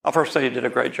I'll first say you did a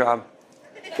great job.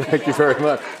 Thank you very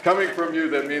much. Coming from you,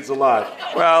 that means a lot.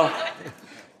 Well,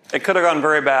 it could have gone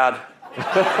very bad.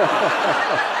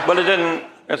 But it didn't.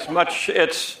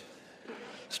 It's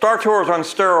Star Tours on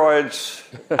steroids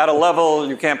at a level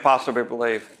you can't possibly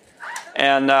believe.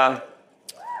 And I'd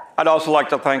also like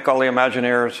to thank all the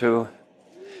Imagineers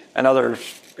and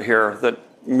others here that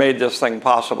made this thing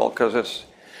possible, because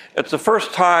it's the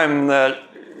first time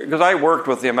because I worked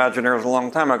with the Imagineers a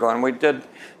long time ago, and we did,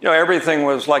 everything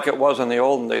was like it was in the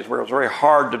olden days, where it was very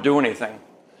hard to do anything.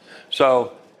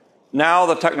 So now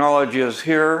the technology is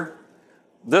here.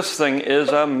 This thing is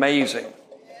amazing.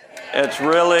 It's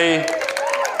really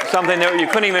something that you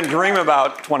couldn't even dream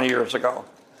about 20 years ago.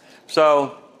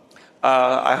 So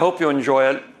I hope you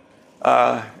enjoy it.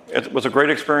 It was a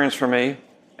great experience for me,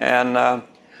 and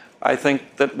I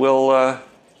think that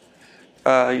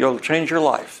you'll change your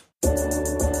life.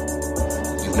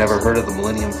 You've never heard of the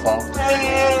Millennium Falcon?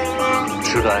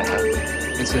 Should I have?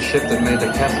 It's a ship that made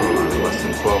the Kessel Run in less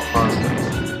than 12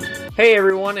 parsecs. Hey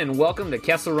everyone, and welcome to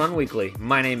Kessel Run Weekly.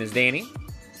 My name is Danny.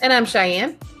 And I'm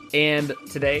Cheyenne. And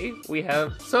today we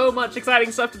have so much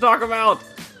exciting stuff to talk about.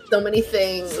 So many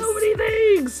things.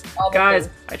 Guys,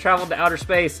 I traveled to outer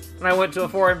space and I went to a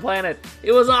foreign planet.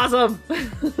 It was awesome.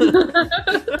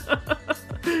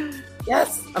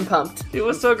 Yes, I'm pumped. It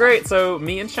was so great. So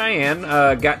me and Cheyenne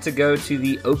got to go to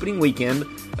the opening weekend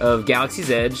of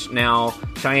Galaxy's Edge. Now,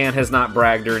 Cheyenne has not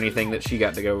bragged or anything that she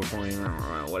got to go before me,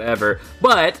 whatever.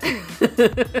 But,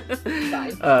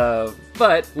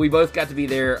 but we both got to be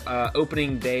there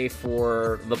opening day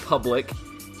for the public,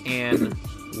 and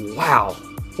wow,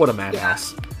 what a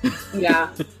madhouse!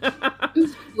 Yeah, it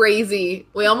was crazy.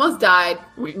 We almost died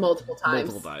multiple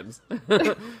times.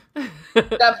 That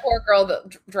poor girl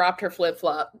that dropped her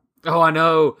flip-flop. Oh, I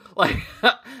know. Like,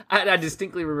 I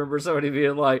distinctly remember somebody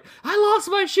being like, "I lost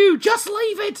my shoe. Just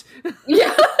leave it."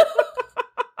 Yeah.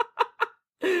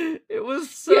 It was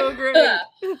so great.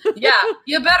 Yeah,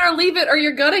 you better leave it or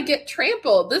you're gonna get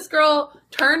trampled. This girl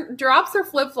drops her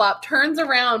flip-flop, turns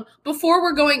around before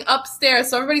we're going upstairs,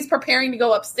 so everybody's preparing to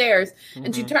go upstairs,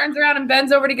 and she turns around and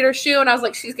bends over to get her shoe, and I was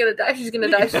like, she's gonna die.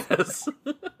 Yes.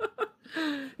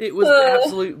 It was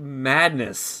absolute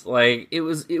madness. Like, it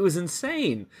was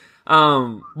insane.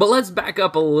 But let's back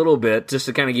up a little bit just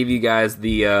to kind of give you guys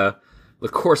the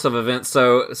course of events.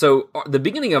 So the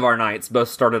beginning of our nights both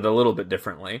started a little bit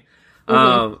differently.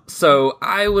 So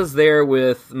I was there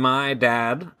with my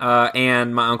dad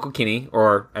and my Uncle Kenny,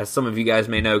 or as some of you guys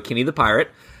may know, Kenny the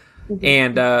Pirate.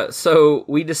 And so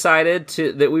we decided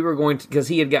that we were going to, because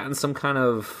he had gotten some kind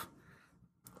of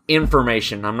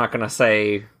information. I'm not going to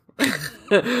say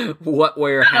what,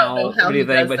 where, how,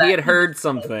 anything, but he had heard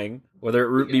something,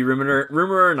 whether it be rumor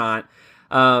or not,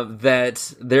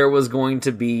 that there was going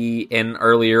to be an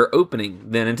earlier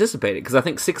opening than anticipated. Because I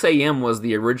think 6 a.m. was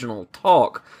the original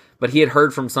talk, but he had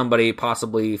heard from somebody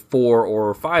possibly 4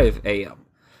 or 5 a.m.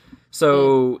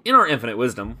 So, in our infinite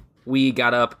wisdom, we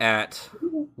got up at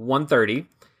 1:30,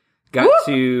 got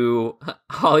to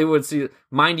Hollywood.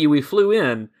 Mind you, we flew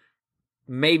in.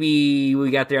 Maybe we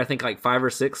got there, I think, like 5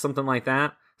 or 6, something like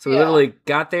that. So we literally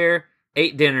got there,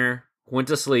 ate dinner, went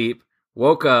to sleep,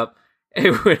 woke up,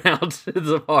 and went out to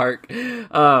the park.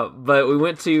 But we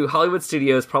went to Hollywood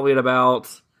Studios probably at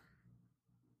about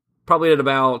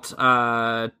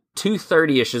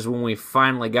 2:30ish is when we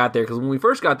finally got there. Because when we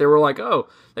first got there, we were like, oh,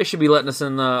 they should be letting us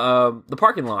in the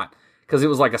parking lot. Because it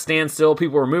was like a standstill.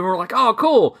 People were moving. We're like, oh,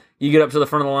 cool. You get up to the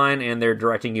front of the line, and they're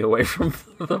directing you away from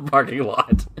the parking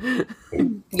lot.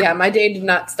 Yeah, my day did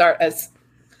not start as,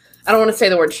 I don't want to say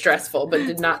the word stressful, but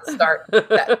did not start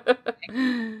that.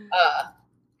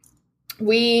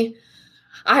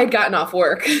 I had gotten off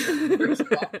work. First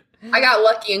of all. I got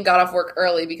lucky and got off work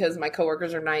early because my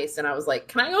coworkers are nice, and I was like,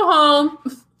 can I go home?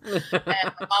 And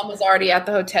my mom was already at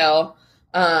the hotel.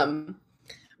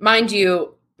 Mind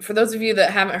you, for those of you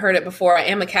that haven't heard it before, I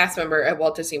am a cast member at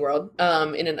Walt Disney World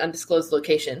in an undisclosed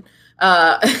location.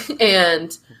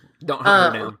 And don't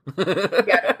hunt her down.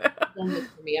 Yeah, don't look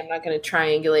for me. I'm not going to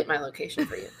triangulate my location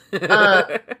for you.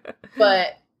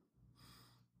 But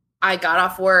I got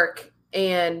off work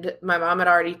and my mom had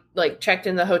already checked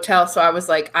in the hotel. So I was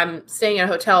like, I'm staying at a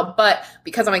hotel, but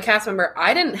because I'm a cast member,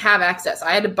 I didn't have access. I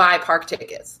had to buy park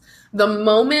tickets. The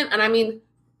moment, and I mean,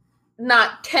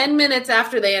 not 10 minutes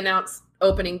after they announced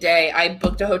opening day, I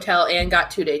booked a hotel and got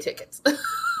 2-day tickets.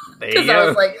 Because I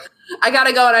was like, I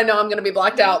gotta go, and I know I'm gonna be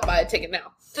blocked out by a ticket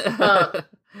now.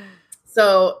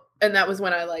 So, and that was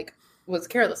when I was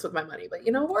careless with my money, but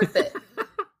worth it.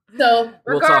 So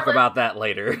we'll talk about that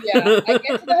later. Yeah, I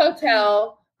get to the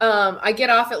hotel. I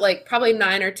get off at like probably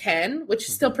 9 or 10, which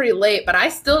is still pretty late, but I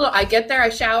get there, I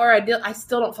shower, I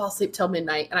still don't fall asleep till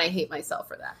midnight, and I hate myself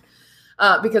for that.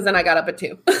 Because then I got up at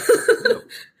 2.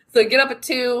 So I get up at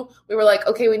 2. We were like,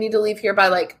 okay, we need to leave here by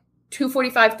like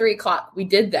 2:45, 3 o'clock. We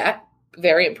did that.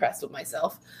 Very impressed with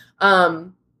myself.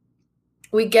 I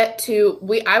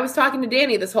was talking to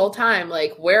Danny this whole time,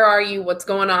 like, where are you? What's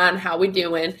going on? How we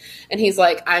doing? And he's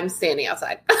like, I'm standing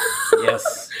outside.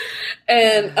 Yes.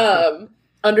 And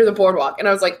under the boardwalk. And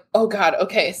I was like, oh God,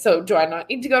 okay, so do I not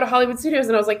need to go to Hollywood Studios?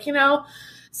 And I was like,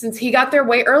 since he got there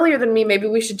way earlier than me, maybe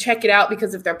we should check it out,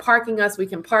 because if they're parking us, we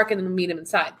can park and then meet him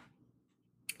inside.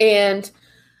 And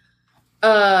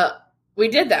we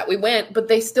did that. We went, but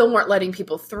they still weren't letting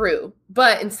people through.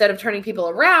 But instead of turning people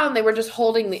around, they were just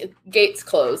holding the gates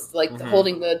closed, like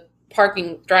holding the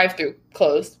parking drive-through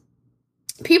closed.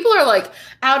 People are like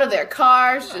out of their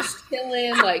cars, just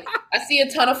chilling. Like, I see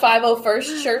a ton of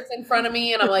 501st shirts in front of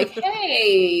me, and I'm like,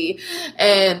 hey.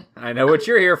 And I know what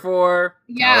you're here for.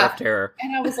 Yeah. Tower of Terror.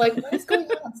 And I was like, what is going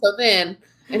on? So then,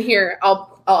 and here,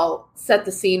 I'll set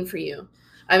the scene for you.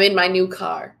 I'm in my new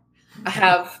car. I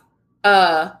have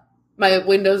my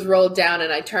windows rolled down,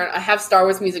 and I have Star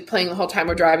Wars music playing the whole time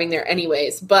we're driving there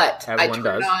anyways, but I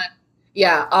turn on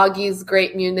Augie's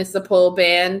Great Municipal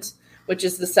Band, which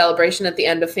is the celebration at the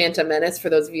end of Phantom Menace, for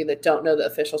those of you that don't know the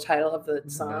official title of the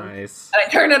song. Nice. And I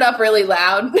turned it up really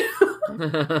loud.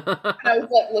 And I was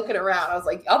like looking around. I was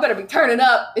like, y'all better be turning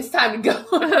up. It's time to go.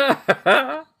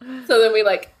 So then we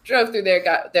like drove through there,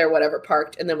 got there, whatever,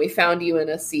 parked, and then we found you in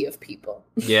a sea of people.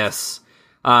 Yes.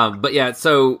 But yeah,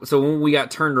 so when we got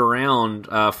turned around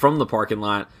from the parking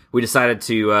lot, we decided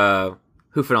to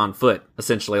hoof it on foot,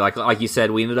 essentially. Like you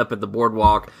said, we ended up at the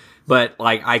boardwalk, but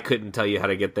like I couldn't tell you how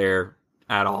to get there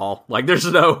at all. Like, there's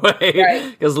no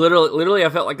way. Because literally, I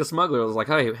felt like a smuggler. I was like,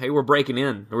 hey, we're breaking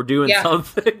in. We're doing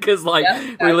something. Because, like,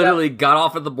 we literally got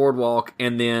off at the boardwalk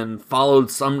and then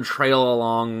followed some trail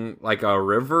along, like, a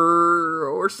river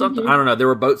or something. I don't know. There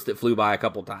were boats that flew by a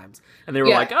couple times. And they were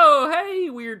like, oh, hey,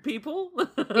 weird people.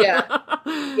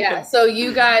 Yeah. So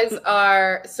you guys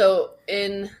are,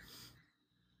 to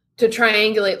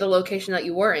triangulate the location that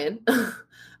you were in,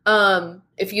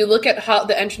 if you look at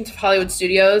the entrance of Hollywood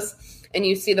Studios, and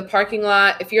you see the parking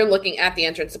lot, if you're looking at the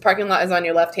entrance, the parking lot is on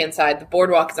your left-hand side. The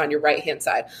boardwalk is on your right-hand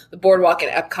side. The boardwalk and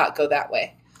Epcot go that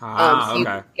way.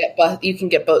 Okay. You can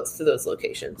get boats to those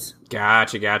locations.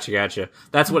 Gotcha.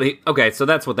 That's what so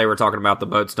that's what they were talking about. The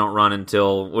boats don't run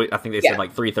until, I think they said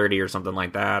like 3:30 or something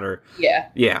like that. Or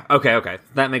Yeah. Okay.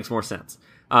 That makes more sense.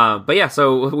 But yeah,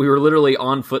 so we were literally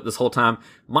on foot this whole time.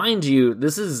 Mind you,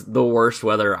 this is the worst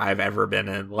weather I've ever been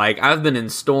in. Like, I've been in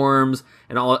storms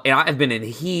and I've been in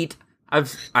heat.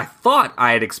 I thought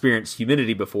I had experienced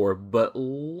humidity before, but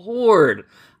Lord,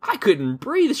 I couldn't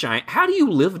breathe, Shine. How do you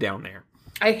live down there?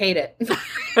 I hate it.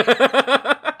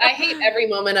 I hate every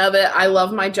moment of it. I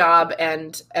love my job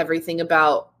and everything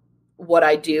about what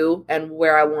I do and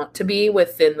where I want to be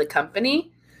within the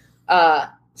company.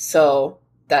 So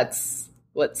that's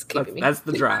what's keeping me. That's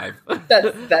the drive.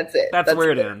 That's it. That's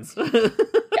where it ends.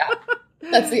 Yeah.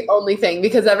 That's the only thing,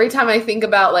 because every time I think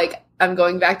about, like, I'm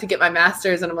going back to get my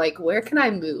master's and I'm like, where can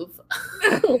I move?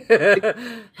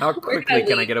 How quickly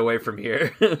can I get away from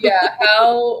here?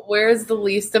 Where's the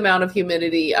least amount of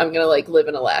humidity? I'm going to, like, live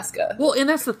in Alaska. Well, and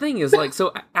that's the thing is, like,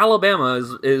 so Alabama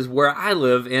is where I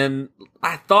live, and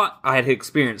I thought I had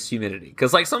experienced humidity.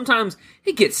 Because, like, sometimes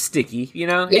it gets sticky, you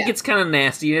know? It gets kind of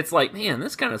nasty, and it's like, man,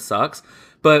 this kind of sucks.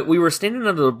 But we were standing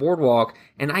under the boardwalk,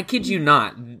 and I kid you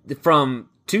not, from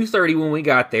 2:30 when we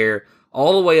got there,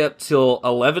 all the way up till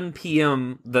 11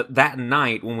 p.m. that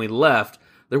night when we left,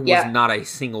 there was not a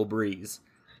single breeze.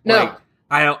 No. Like,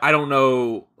 I don't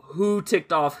know who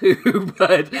ticked off who,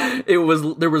 but there was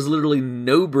literally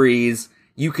no breeze.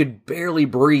 You could barely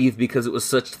breathe because it was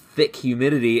such thick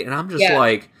humidity, and I'm just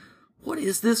like, what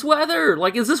is this weather?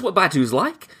 Like, is this what Batu's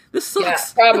like? This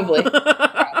sucks. Yeah, probably.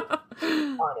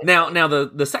 Now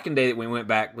the second day that we went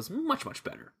back was much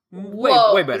better.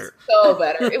 Way better. So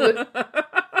better. It was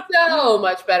so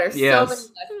much better. Yes.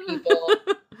 So many less people.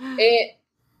 It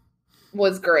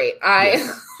was great.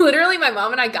 Literally, my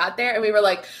mom and I got there and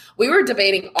we were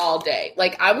debating all day.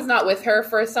 Like, I was not with her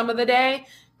for some of the day,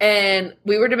 and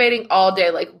we were debating all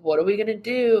day, like, what are we going to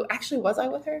do? Actually, was I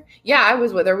with her? Yeah, I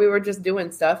was with her. We were just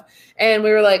doing stuff. And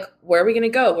we were like, where are we going to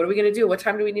go? What are we going to do? What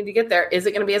time do we need to get there? Is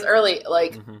it going to be as early?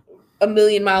 Like, a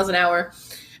million miles an hour.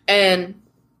 And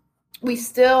we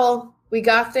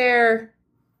got there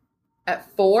at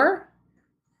 4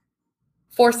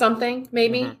 something,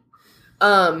 maybe.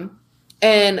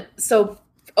 And so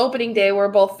opening day, we're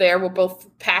both there. We're both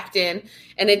packed in.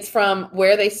 And it's from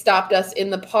where they stopped us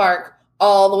in the park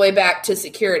all the way back to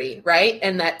security, right?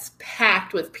 And that's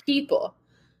packed with people.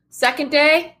 Second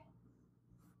day,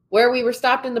 where we were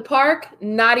stopped in the park,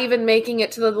 not even making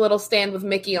it to the little stand with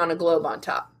Mickey on a globe on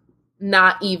top.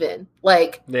 Not even.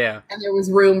 Like, Yeah. and there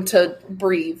was room to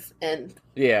breathe, and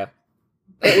Yeah.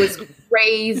 it was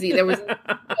crazy. There was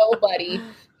nobody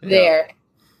there.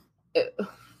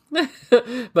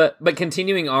 But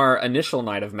continuing our initial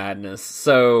night of madness,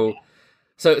 so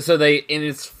they, and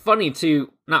it's funny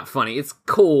too, not funny, it's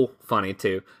cool funny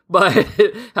too, but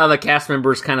how the cast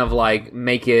members kind of like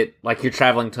make it like you're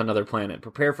traveling to another planet,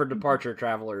 prepare for departure,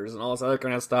 travelers, and all this other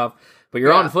kind of stuff, but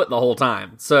you're on foot the whole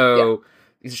time. So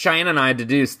Cheyenne and I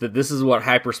deduced that this is what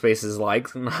hyperspace is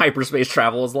like, and hyperspace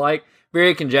travel is like.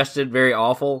 Very congested, very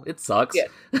awful. It sucks.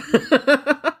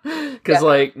 Because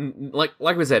like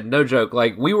we said, no joke.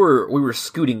 Like we were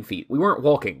scooting feet. We weren't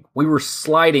walking. We were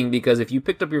sliding because if you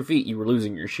picked up your feet, you were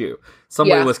losing your shoe.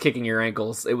 Somebody was kicking your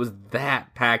ankles. It was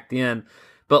that packed in.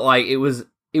 But like it was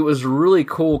really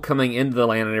cool coming into the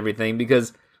land and everything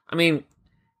because I mean,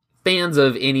 fans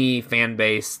of any fan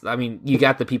base, I mean, you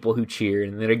got the people who cheer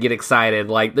and they get excited.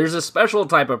 Like there's a special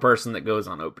type of person that goes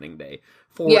on opening day.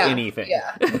 For anything.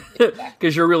 Yeah.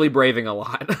 Because you're really braving a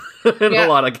lot in a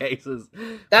lot of cases.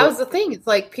 That was the thing. It's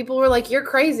like people were like, you're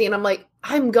crazy. And I'm like,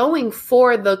 I'm going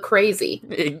for the crazy.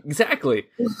 Exactly.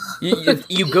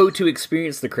 you go to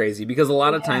experience the crazy because a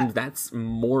lot of times that's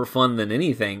more fun than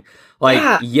anything.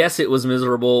 Like, yes, it was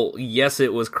miserable. Yes,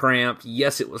 it was cramped.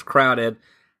 Yes, it was crowded.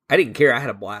 I didn't care. I had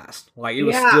a blast. Like, it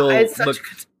was still...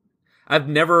 I've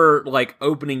never, like,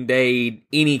 opening day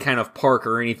any kind of park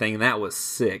or anything, and that was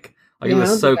sick. Like, it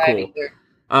was so cool.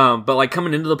 But, like,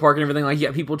 coming into the park and everything, like, you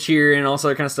got people cheering and all this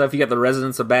other kind of stuff. You got the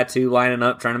residents of Batu lining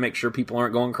up, trying to make sure people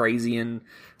aren't going crazy and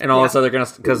all this other kind of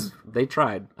stuff. Because they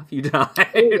tried a few times.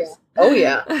 Oh,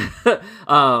 yeah.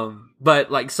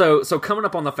 But, like, so coming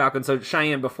up on the Falcon. So,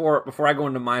 Cheyenne, before I go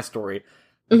into my story,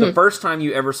 the first time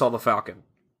you ever saw the Falcon,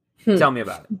 tell me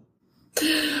about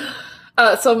it.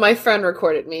 So my friend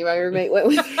recorded me. My roommate went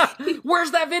with me.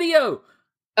 Where's that video?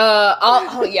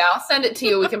 I'll send it to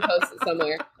you. We can post it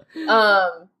somewhere.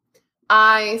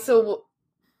 So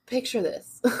picture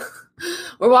this.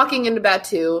 We're walking into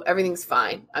Batu. Everything's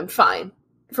fine. I'm fine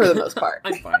for the most part.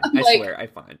 I'm fine. I swear, I'm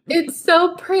fine. It's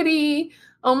so pretty.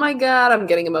 Oh my God, I'm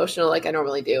getting emotional like I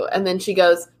normally do. And then she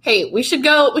goes, hey, we should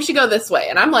go this way.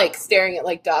 And I'm like staring at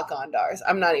like Doc Ondars.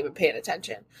 I'm not even paying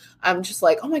attention. I'm just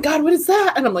like, oh my God, what is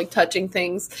that? And I'm like touching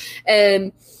things.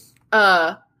 And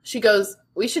she goes,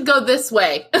 we should go this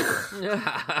way. And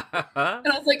I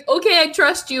was like, okay, I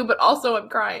trust you, but also I'm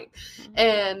crying.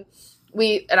 And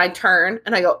I turn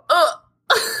and I go, ugh.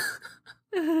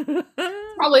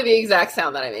 Probably the exact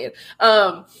sound that I made.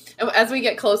 And as we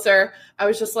get closer, I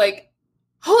was just like,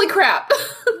 holy crap.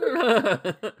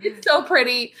 It's so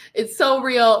pretty. It's so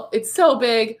real. It's so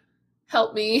big.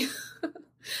 Help me.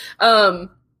 I'll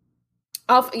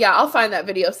find that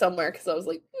video somewhere because I was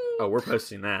like, oh, we're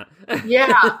posting that.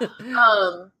 Yeah.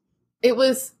 It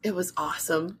was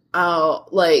awesome.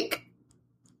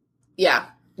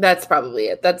 That's probably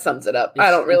it. That sums it up.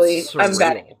 I'm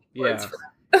bad. Yeah.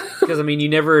 Because, I mean, you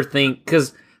never think,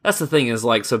 because that's the thing is,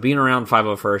 like, so being around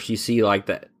 501st, you see, like,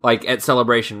 that, like, at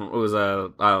Celebration, it was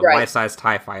a life-size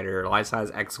TIE fighter,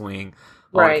 life-size X-Wing,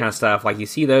 all that kind of stuff. Like, you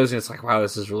see those, and it's like, wow,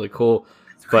 this is really cool.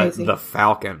 But the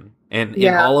Falcon, and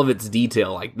in all of its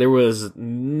detail, like, there was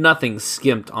nothing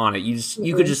skimped on it.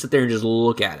 You could just sit there and just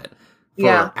look at it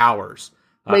for hours.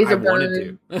 Laser I burn,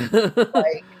 wanted to.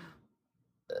 like,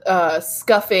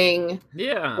 scuffing,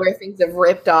 where things have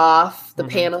ripped off, the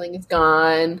paneling is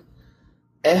gone.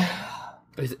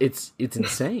 It's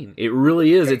insane. It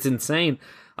really is. It's insane.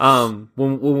 When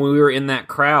we were in that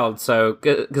crowd, so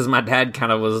because my dad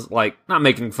kind of was like not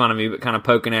making fun of me, but kind of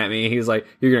poking at me. He was like,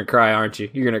 "You're gonna cry, aren't you?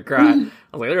 You're gonna cry."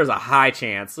 I was like, "There's a high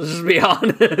chance." Let's just be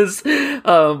honest.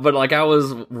 But like I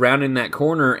was rounding that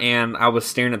corner and I was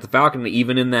staring at the Falcon,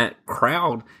 even in that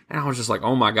crowd, and I was just like,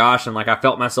 "Oh my gosh!" And like I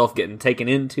felt myself getting taken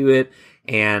into it.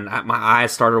 And my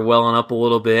eyes started welling up a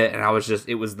little bit, and I was just,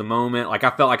 it was the moment. Like, I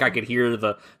felt like I could hear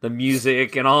the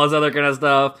music and all this other kind of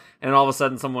stuff, and all of a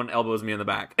sudden someone elbows me in the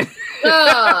back.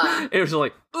 It was just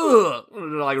like, ugh!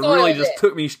 Like, really just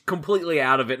took me completely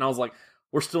out of it, and I was like,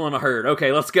 we're still in a herd.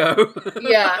 Okay, let's go.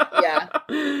 Yeah.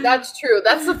 That's true.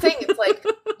 That's the thing. It's like,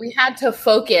 we had to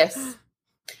focus.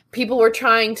 People were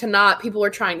trying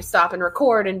to stop and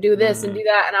record and do this and do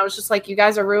that, and I was just like, you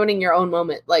guys are ruining your own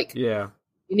moment. Like,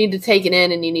 you need to take it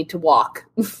in and you need to walk.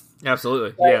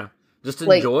 Absolutely. Just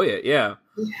enjoy it. Yeah.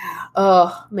 Yeah.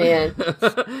 Oh man.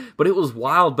 But it was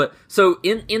wild. But so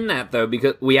in that though,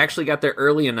 because we actually got there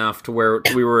early enough to where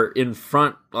we were in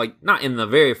front, like not in the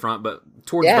very front, but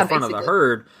towards the front of the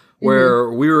herd, where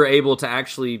we were able to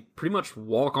actually pretty much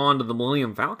walk onto the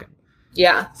Millennium Falcon.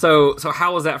 Yeah. So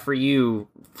how was that for you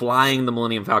flying the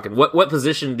Millennium Falcon? What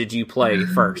position did you play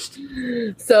first?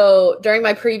 So during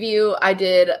my preview, I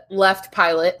did left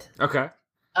pilot. Okay.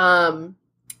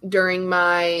 During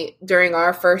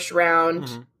our first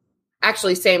round,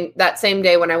 actually that same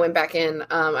day when I went back in,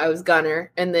 I was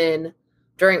gunner, and then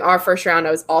during our first round,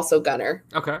 I was also gunner.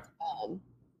 Okay.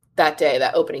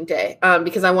 That opening day,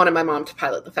 because I wanted my mom to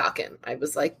pilot the Falcon. I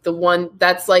was like the one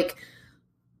that's like.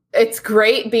 It's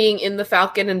great being in the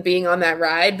Falcon and being on that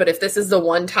ride, but if this is the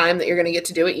one time that you're going to get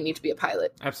to do it, you need to be a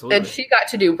pilot. Absolutely. And she got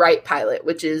to do right pilot,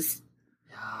 which is...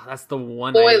 that's the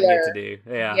one I didn't get to do.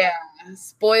 Yeah. Yeah.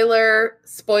 Spoiler,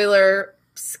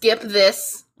 skip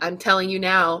this. I'm telling you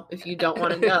now, if you don't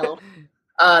want to know.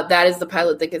 That is the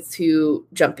pilot that gets to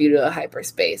jump you to a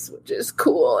hyperspace, which is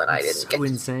cool, and I didn't get to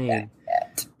insane. do that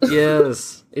yet.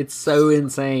 Yes, it's so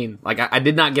insane. Like I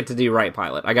did not get to do right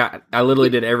pilot. I literally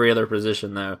did every other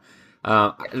position though.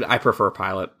 I prefer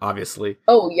pilot, obviously.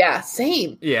 Oh yeah,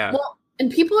 same. Yeah. Well,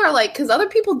 and people are like, because other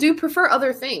people do prefer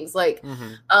other things. Like,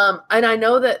 and I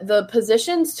know that the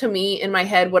positions to me in my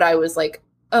head, what I was like,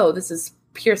 oh, this is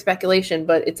pure speculation,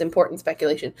 but it's important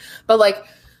speculation. But like,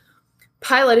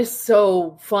 pilot is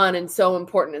so fun and so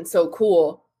important and so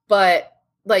cool, but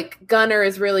like gunner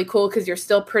is really cool because you're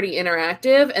still pretty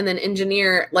interactive, and then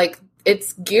engineer, like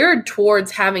it's geared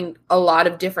towards having a lot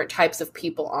of different types of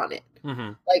people on it.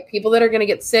 Like people that are going to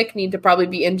get sick need to probably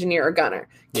be engineer or gunner.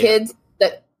 Yeah. Kids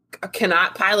that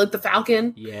cannot pilot the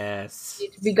Falcon, yes,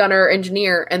 need to be gunner or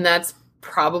engineer, and that's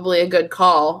probably a good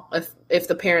call if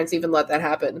the parents even let that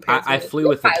happen. I flew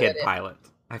with the kid pilot.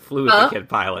 I flew with the kid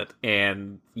pilot,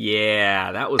 and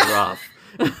yeah, that was rough.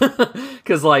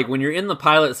 Because like when you're in the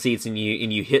pilot seats and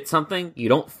you hit something, you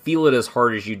don't feel it as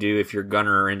hard as you do if you're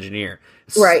gunner or engineer.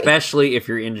 Right. Especially if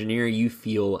you're engineer, you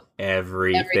feel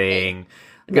everything.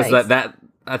 Because Nice. that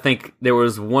I think there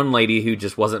was one lady who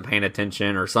just wasn't paying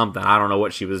attention or something. I don't know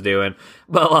what she was doing,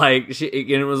 but like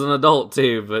it was an adult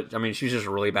too. But I mean, she was just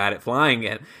really bad at flying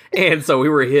it, and so we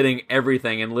were hitting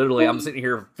everything. And literally, I'm sitting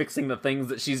here fixing the things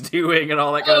that she's doing and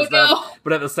all that kind of stuff. No.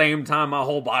 But at the same time, my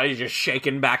whole body's just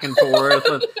shaking back and forth.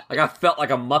 And, like I felt like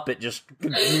a Muppet just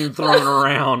thrown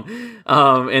around.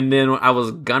 And then I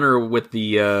was gunner with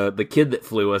the kid that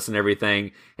flew us and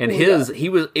everything. And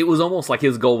it was almost like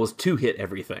his goal was to hit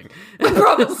everything.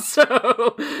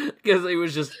 So, because it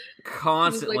was just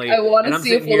constantly, like, I wanna and I'm see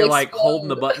sitting if we'll here like explode. holding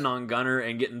the button on gunner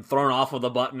and getting thrown off of the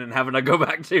button and having to go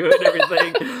back to it and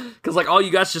everything. Because like all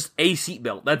you got is just a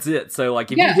seatbelt. That's it. So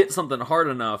like if you hit something hard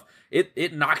enough,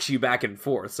 it knocks you back and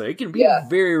forth. So it can be a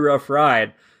very rough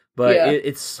ride, but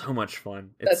it's so much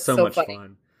fun. It's That's so much funny.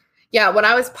 fun. Yeah, when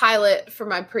I was pilot for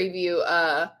my preview,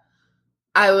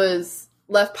 I was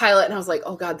left pilot, and I was like,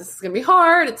 oh god, this is gonna be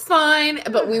hard. It's fine.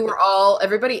 But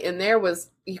everybody in there was,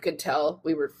 you could tell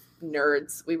we were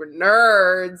nerds.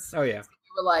 Oh yeah. We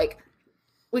were like,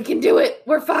 we can do it.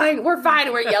 We're fine. And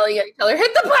we're yelling at each other,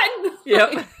 hit the button.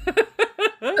 Yep.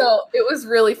 So it was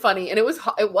really funny, and it was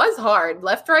hard.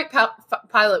 Left, right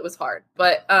pilot was hard,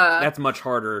 but that's much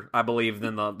harder, I believe,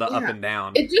 than the up and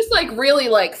down. It just like really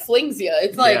like flings you.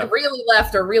 It's like really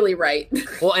left or really right.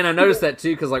 Well, and I noticed that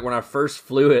too, because like when I first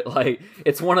flew it, like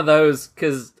it's one of those,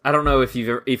 because I don't know if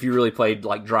you really played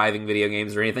like driving video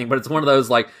games or anything, but it's one of those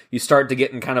like you start to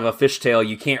get in kind of a fishtail,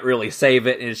 you can't really save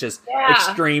it, and it's just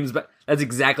extremes. But that's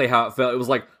exactly how it felt. It was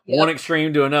like one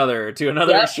extreme to another extreme.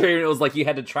 It was like you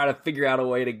had to try to figure out a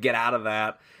way to get out of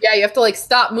that. Yeah, you have to like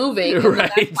stop moving, and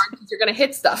right? Because you're gonna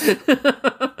hit stuff.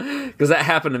 Because that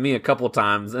happened to me a couple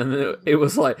times, and it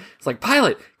was like, it's like,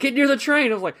 pilot, get near the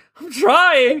train. I was like, I'm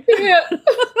trying. Yeah.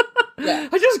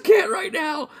 I just can't right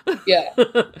now. Yeah.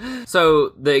 So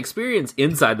the experience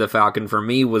inside the Falcon for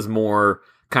me was more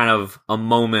kind of a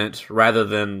moment rather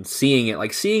than seeing it.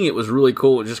 Like seeing it was really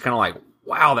cool. It was just kind of like,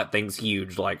 wow, that thing's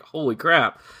huge. Like, holy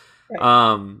crap.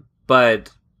 Right.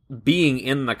 But being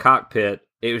in the cockpit,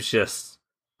 it was just,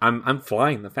 I'm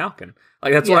flying the Falcon.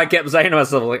 Like that's what I kept saying to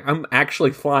myself. Like I'm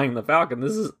actually flying the Falcon.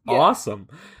 This is awesome.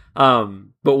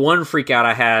 But one freak out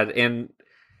I had, and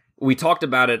we talked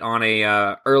about it on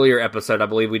a earlier episode, I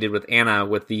believe we did with Anna,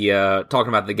 with the talking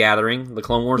about the Gathering, the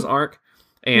Clone Wars arc,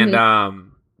 and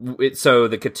so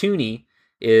the Katuni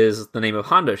is the name of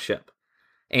Hondo's ship,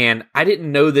 and I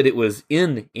didn't know that it was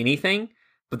in anything,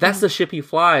 but that's the ship he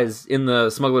flies in the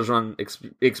Smuggler's Run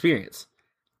experience.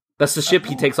 That's the ship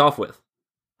he takes off with.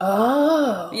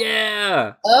 Oh.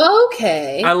 Yeah.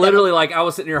 Okay. I literally, like, I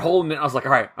was sitting here holding it. I was like,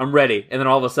 all right, I'm ready. And then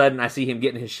all of a sudden, I see him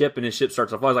getting his ship, and his ship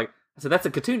starts to fly. I was like, that's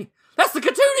a Katuni. That's the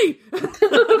Katuni!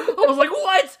 I was like,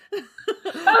 what?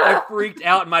 I freaked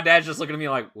out, and my dad's just looking at me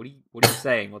like, what are you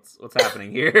saying? What's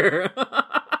happening here?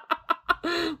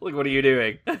 Like, what are you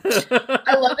doing?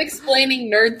 I love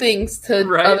explaining nerd things to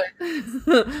others.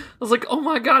 I was like, oh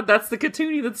my god, that's the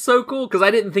Katuni. That's so cool. Because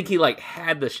I didn't think he, like,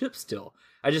 had the ship still.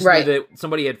 I just knew that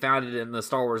somebody had found it in the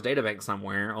Star Wars databank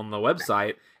somewhere on the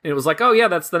website. And it was like, oh yeah,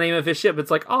 that's the name of his ship.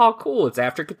 It's like, oh cool, it's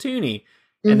after Katuni.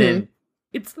 And then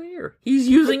it's there. He's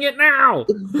using it now.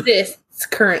 It exists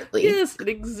currently. Yes, it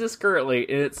exists currently.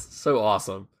 And it's so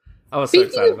awesome. I was so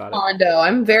excited about it. Hondo,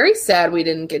 I'm very sad we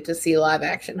didn't get to see live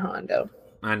action Hondo.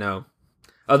 I know.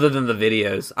 Other than the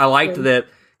videos. I liked that,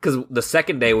 because the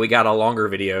second day we got a longer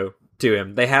video to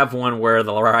him. They have one where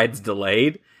the ride's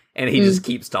delayed, and he just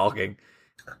keeps talking.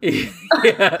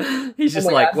 Yeah. He's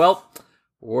just like, well,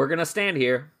 we're going to stand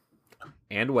here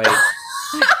and wait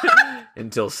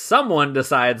until someone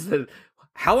decides that,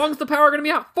 how long's the power going to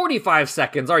be out? 45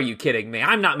 seconds. Are you kidding me?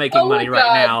 I'm not making money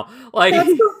right now. Like, that's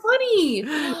so funny.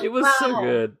 It was so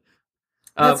good.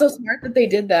 That's so smart that they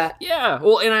did that. Yeah.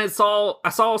 Well, and I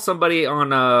saw somebody on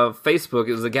Facebook.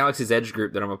 It was the Galaxy's Edge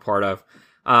group that I'm a part of.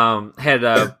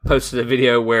 Had posted a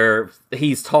video where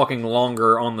he's talking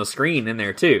longer on the screen in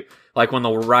there too. Like when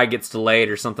the ride gets delayed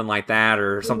or something like that,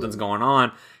 or something's going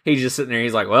on, he's just sitting there.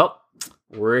 He's like, well,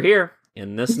 we're here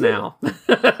in this now.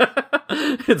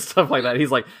 And stuff like that.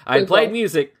 He's like, I played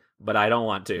music, but I don't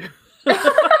want to.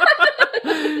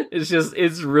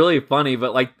 It's really funny,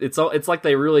 but like, it's like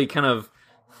they really kind of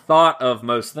thought of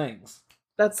most things.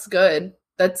 That's good.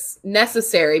 That's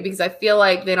necessary, because I feel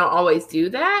like they don't always do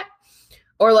that,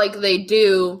 or like they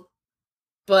do,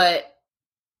 but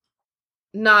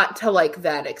not to like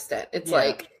that extent. It's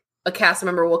like a cast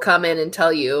member will come in and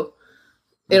tell you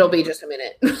it'll be just a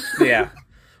minute. Yeah.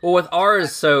 Well, with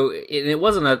ours, so it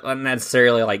wasn't a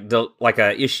necessarily like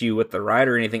a issue with the ride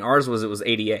or anything. Ours was, it was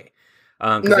ADA,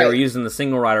 because they were using the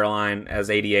single rider line as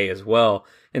ADA as well.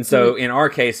 And so in our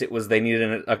case, it was they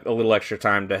needed a little extra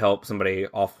time to help somebody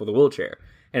off with a wheelchair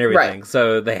and everything. Right.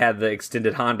 So they had the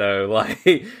extended Hondo,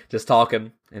 like, just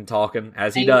talking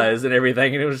as he does and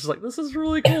everything. And it was just like, this is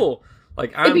really cool.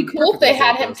 Like, it'd be cool if they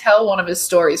had him tell one of his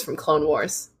stories from Clone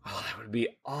Wars. Oh, that would be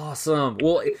awesome.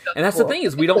 Well, and that's the thing,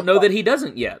 is we don't know that he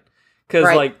doesn't yet.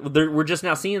 Because, like, we're just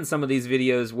now seeing some of these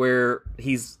videos where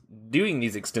he's doing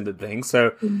these extended things.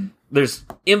 So there's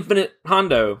infinite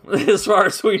Hondo, as far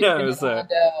as we know.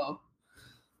 Hondo.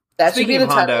 That should be the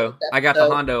Hondo. I got the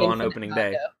Hondo on opening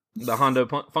day. The Hondo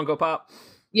Funko Pop.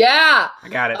 Yeah. I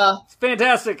got it. It's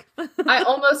fantastic. I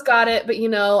almost got it, but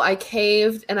I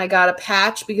caved and I got a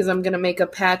patch because I'm going to make a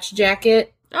patch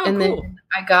jacket. Oh, and cool. Then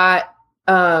I got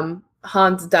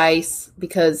Han's dice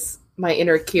because my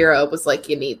inner Kira was like,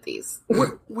 you need these.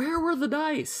 Where were the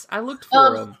dice? I looked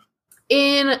for them.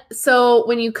 So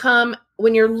when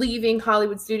you're leaving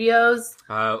Hollywood Studios.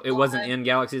 It wasn't in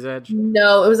Galaxy's Edge?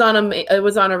 No, it was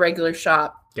on a regular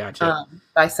shop. Gotcha.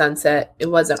 By Sunset. It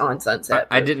wasn't on Sunset.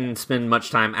 I didn't spend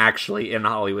much time actually in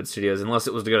Hollywood Studios, unless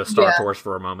it was to go to Star Tours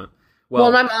for a moment. Well,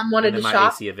 my mom wanted to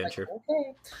shop. AC adventure. Like,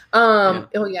 okay.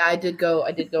 Oh yeah, I did go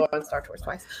on Star Tours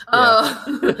twice.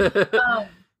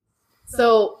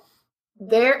 So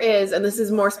there is, and this is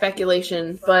more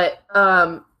speculation, but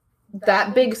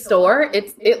that big store,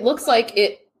 it looks like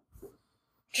they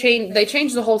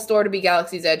changed the whole store to be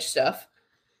Galaxy's Edge stuff.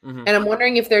 Mm-hmm. And I'm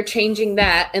wondering if they're changing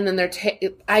that, and then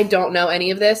I don't know any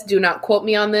of this. Do not quote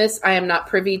me on this. I am not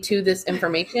privy to this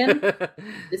information.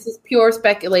 This is pure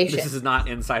speculation. This is not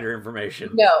insider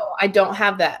information. No, I don't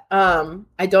have that.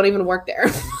 I don't even work there.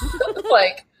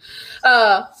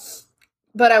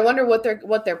 But I wonder what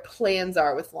their plans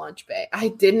are with Launch Bay. I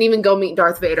didn't even go meet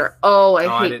Darth Vader.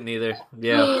 I didn't either.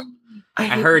 Yeah. I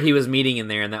heard he was meeting in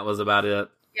there, and that was about it.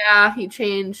 Yeah, he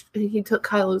changed. He took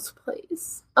Kylo's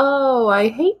place. Oh, I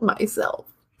hate myself.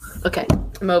 Okay,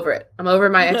 I'm over it. I'm over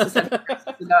my existential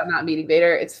crisis about not meeting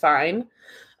Vader. It's fine.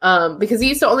 Because he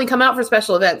used to only come out for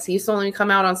special events. He used to only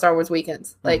come out on Star Wars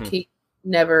weekends. Like, he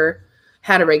never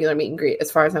had a regular meet and greet,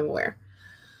 as far as I'm aware.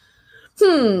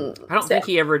 I don't think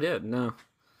he ever did, no.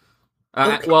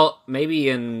 Okay. Well, maybe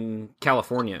in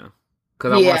California.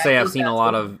 Because I want to say I've seen a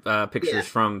lot of pictures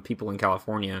from people in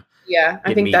California. Yeah,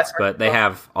 I think that's but they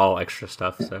have all extra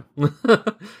stuff, so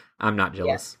I'm not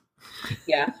jealous.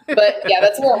 Yeah, but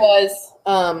that's where it was.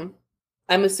 I'm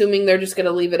assuming they're just going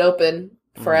to leave it open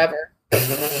forever.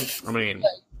 I mean,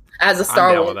 as a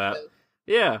Star Wars. With that.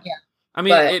 Yeah. I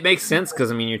mean, it makes sense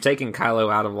because you're taking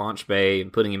Kylo out of Launch Bay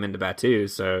and putting him into Batuu,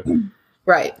 so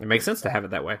right, it makes sense to have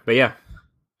it that way. But yeah.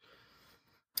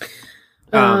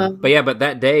 But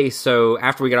that day, so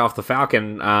after we got off the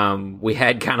Falcon, we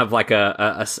had kind of like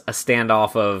a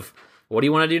standoff of, what do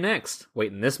you want to do next?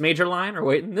 Wait in this major line or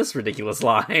wait in this ridiculous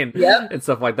line? Yep. And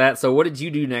stuff like that. So what did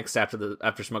you do next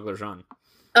after Smuggler's Run?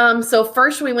 So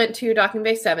first we went to Docking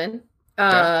Bay 7,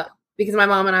 because my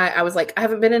mom and I was like, I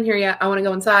haven't been in here yet. I want to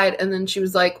go inside. And then she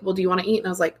was like, well, do you want to eat? And I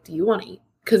was like, do you want to eat?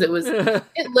 Because it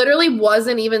literally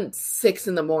wasn't even 6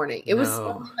 a.m. It was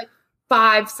only like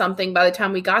 5 something by the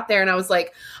time we got there. And I was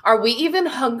like, are we even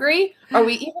hungry? Are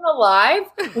we even alive?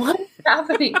 What is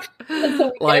happening? And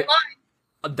so we get in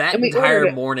line. That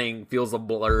entire morning feels a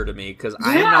blur to me because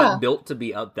I am not built to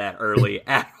be up that early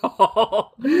at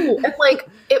all. And like,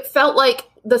 it felt like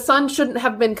the sun shouldn't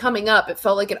have been coming up. It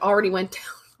felt like it already went down.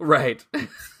 Right.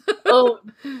 Oh,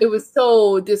 it was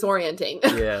so disorienting.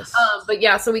 Yes. But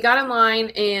yeah, so we got in line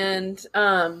and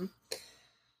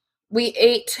we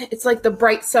ate, it's like the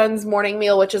Bright Sun's morning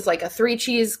meal, which is like a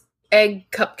 3-cheese egg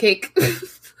cupcake.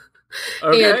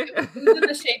 Okay. And it was in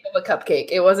the shape of a cupcake.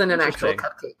 It wasn't an actual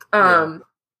cupcake.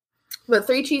 But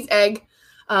 3-cheese egg,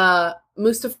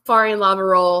 Mustafarian lava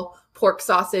roll, pork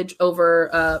sausage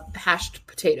over hashed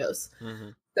potatoes. Mm-hmm.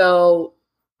 So,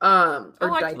 I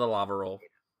liked the lava roll.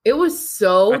 It was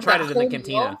so. I tried it in the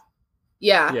cantina.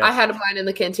 Yeah, I had mine in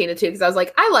the cantina too because I was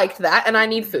like, I liked that and I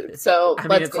need food. So I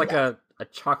mean, it's like a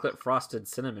chocolate frosted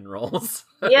cinnamon rolls.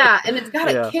 Yeah, and it's got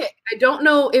a kick. I don't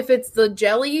know if it's the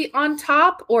jelly on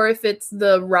top or if it's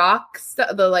the rocks, I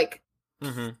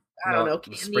don't know,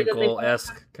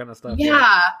 sprinkle-esque kind of stuff.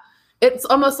 Yeah, it's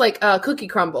almost like a cookie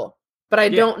crumble, but I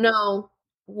don't know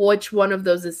which one of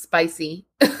those is spicy.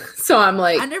 So I'm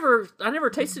like, I never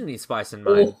tasted any spice in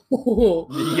mine.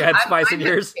 You had spice in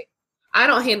yours? I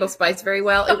don't handle spice very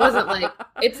well. It wasn't like,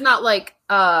 it's not like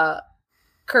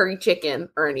curry chicken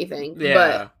or anything,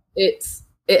 but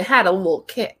it had a little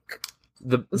kick.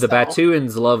 The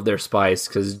Batuans love their spice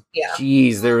because,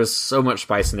 geez, there was so much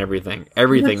spice in everything.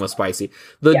 Everything was spicy.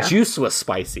 The juice was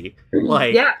spicy.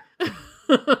 Like, yeah.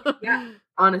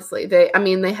 Honestly, they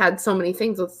had so many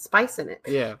things with spice in it.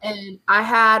 Yeah. And I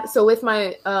had, so with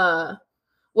my,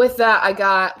 with that, I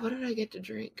got, what did I get to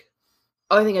drink?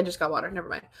 Oh, I think I just got water. Never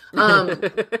mind.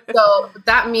 So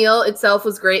that meal itself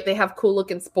was great. They have cool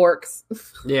looking sporks.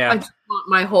 Yeah. I just want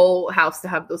my whole house to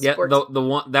have those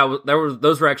sporks. Yeah,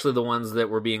 those were actually the ones that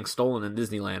were being stolen in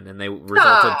Disneyland, and they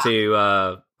resulted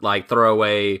to throw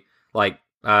away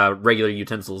regular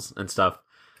utensils and stuff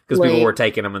because people were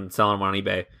taking them and selling them on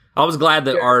eBay. I was glad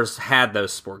that ours had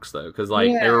those sporks though, because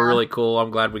they were really cool.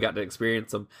 I'm glad we got to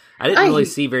experience them. I didn't really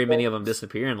see very many of them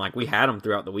disappearing. Like we had them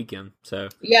throughout the weekend. So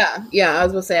yeah. I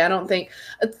was gonna say I don't think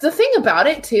the thing about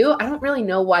it too. I don't really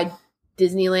know why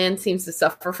Disneyland seems to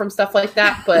suffer from stuff like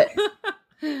that, but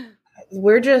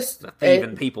we're just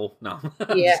thieving people. No,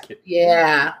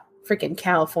 yeah. Freaking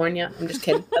California. I'm just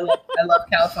kidding. I love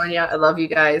California. I love you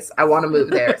guys. I want to move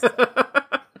there.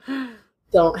 So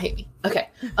don't hate me. Okay.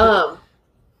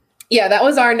 Yeah, that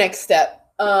was our next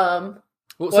step. What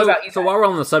about you? So while we're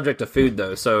on the subject of food,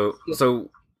 though, so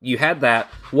you had that.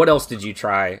 What else did you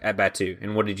try at Batu,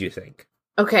 and what did you think?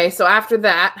 Okay, so after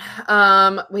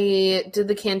that, we did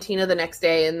the cantina the next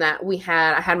day, and I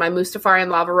had my Mustafarian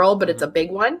lava roll, but it's a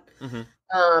big one.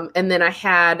 Mm-hmm. And then I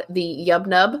had the Yub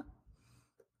Nub.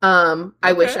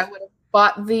 I wish I would have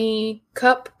bought the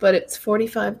cup, but it's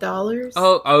 $45.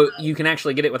 Oh, you can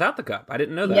actually get it without the cup. I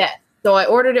didn't know that. Yeah. So I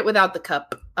ordered it without the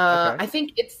cup. I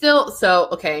think it's still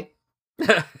okay.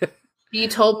 You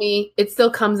told me it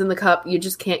still comes in the cup. You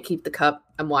just can't keep the cup.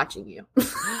 I'm watching you.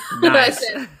 Nice.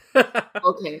 I said,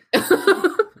 okay.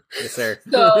 Yes, sir.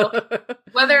 So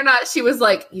whether or not she was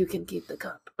like, you can keep the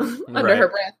cup under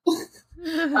her breath,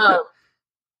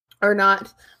 or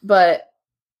not, but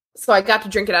so I got to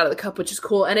drink it out of the cup, which is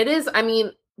cool. And it is. I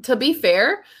mean, to be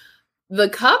fair, the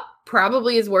cup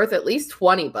probably is worth at least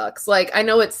 $20. Like I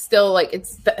know it's still like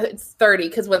it's 30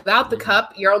 because without the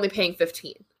cup you're only paying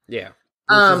 15. Yeah,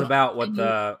 which is about what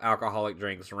the alcoholic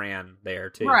drinks ran there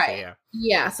too. Right. So,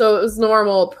 yeah. So it was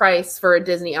normal price for a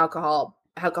Disney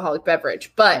alcoholic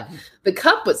beverage, but the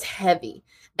cup was heavy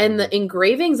and the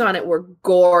engravings on it were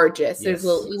gorgeous. Yes. There's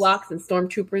little Ewoks and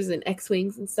stormtroopers and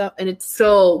X-wings and stuff, and it's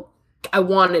so. I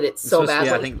wanted it so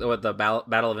badly. I think what the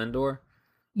Battle of Endor.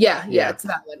 Yeah, it's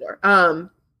Battle of Endor.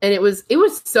 And it was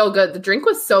so good. The drink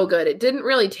was so good. It didn't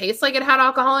really taste like it had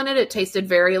alcohol in it. It tasted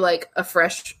very like a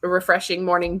refreshing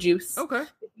morning juice, if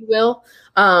you will.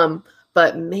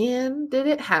 But man, did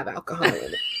it have alcohol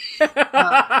in it.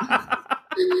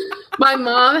 My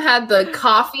mom had the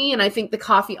coffee, and I think the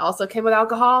coffee also came with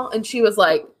alcohol. And she was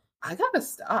like, I gotta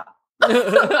stop. I'm too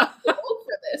old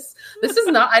for this. This is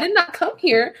not, I did not come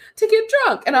here to get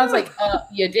drunk. And I was like,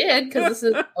 you did, because this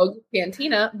is Oga's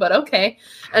Cantina, but okay.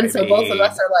 And so both of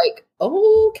us are like,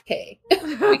 okay.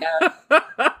 We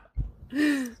got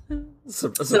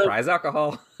surprise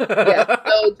alcohol. yeah.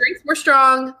 So drinks were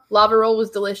strong. Lava roll was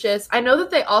delicious. I know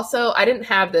that they also, I didn't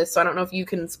have this, so I don't know if you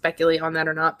can speculate on that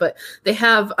or not, but they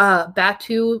have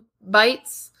Batu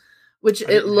bites, which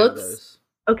it looks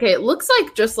okay. It looks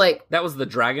like just like that was the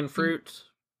dragon fruit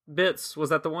bits. Was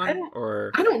that the one?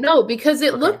 I don't know, because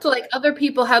it looked like other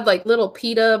people had like little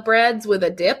pita breads with a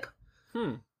dip.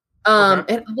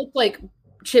 It looked like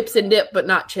chips and dip, but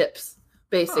not chips.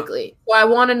 Basically. So I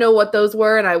want to know what those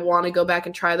were, and I want to go back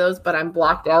and try those, but I'm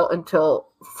blocked out until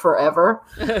forever.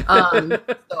 So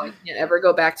I can't ever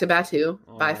go back to Batu.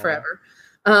 Bye forever.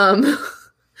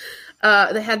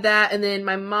 They had that, and then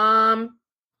my mom,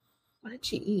 what did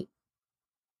she eat?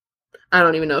 I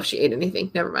don't even know if she ate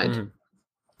anything. Never mind.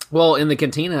 Well, in the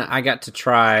cantina, I got to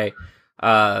try,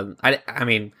 I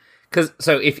mean, because,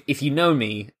 so if you know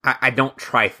me, I don't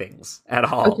try things at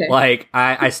all. Okay. Like,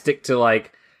 I stick to,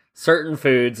 like, certain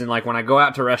foods, and like when I go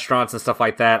out to restaurants and stuff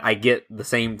like that, I get the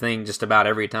same thing just about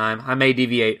every time. I may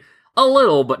deviate a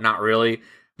little, but not really,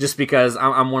 just because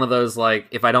I'm one of those, like,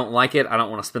 if I don't like it, I don't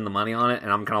want to spend the money on it,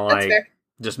 and I'm kind of like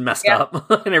just messed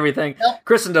up and everything. Nope.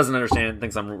 Kristen doesn't understand and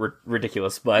thinks I'm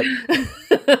ridiculous, but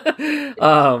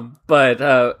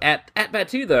at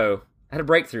Batu though, I had a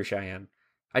breakthrough, Cheyenne.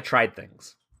 I tried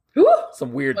things. Ooh,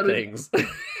 some weird things. You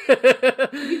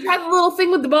tried the little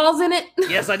thing with the balls in it?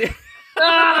 Yes, I did.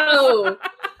 Oh,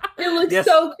 it looks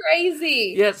so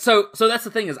crazy. Yeah, so that's the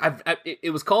thing is,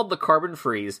 it was called the Carbon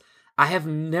Freeze. I have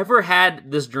never had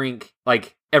this drink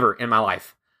like ever in my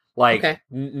life. Like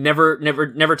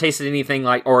never tasted anything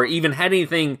like, or even had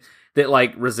anything that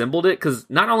like resembled it. Because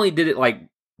not only did it like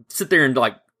sit there and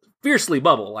like fiercely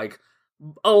bubble, like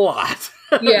a lot.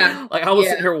 Yeah. Like I was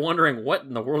sitting here wondering what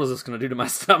in the world is this going to do to my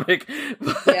stomach.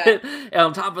 But and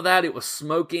on top of that, it was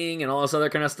smoking and all this other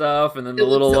kind of stuff. And then the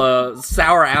little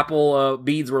sour apple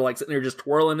beads were like sitting there just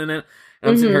twirling in it. And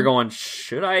I'm sitting here going,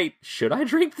 should I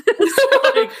drink this?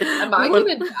 Like, am I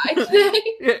going to die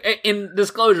today? In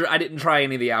disclosure, I didn't try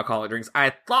any of the alcoholic drinks. I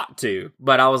thought to,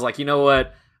 but I was like, you know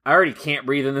what? I already can't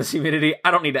breathe in this humidity. I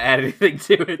don't need to add anything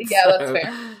to it. Yeah, that's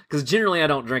fair. Because generally I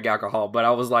don't drink alcohol, but I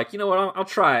was like, you know what? I'll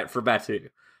try it for Batu.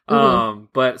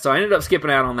 But so I ended up skipping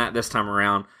out on that this time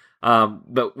around.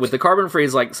 But with the Carbon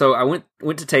Freeze, like, so I went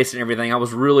to taste and everything. I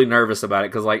was really nervous about it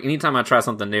because, like, anytime I try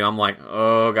something new, I'm like,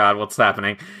 oh god, what's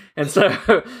happening? And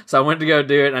so I went to go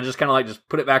do it, and I just kind of like just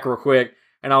put it back real quick,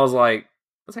 and I was like,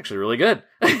 that's actually really good.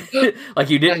 Like,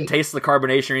 you didn't taste the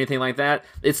carbonation or anything like that.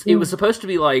 It was supposed to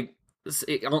be like,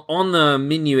 on the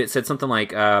menu it said something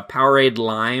like Powerade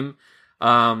Lime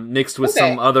mixed with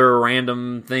some other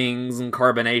random things and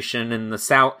carbonation, and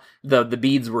the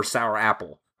beads were sour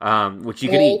apple, which you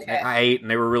could eat. I ate, and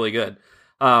they were really good.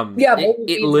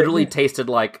 It literally tasted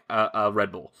like a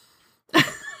Red Bull.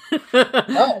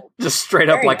 Just straight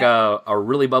up like a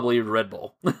really bubbly Red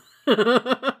Bull.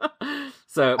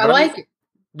 So I like it.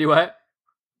 Do what?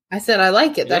 I said I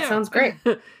like it. That sounds great.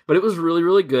 But it was really,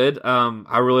 really good.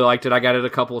 I really liked it. I got it a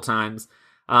couple of times.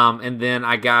 And then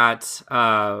I got,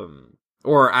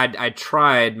 I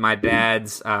tried my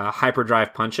dad's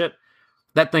Hyperdrive Punch It.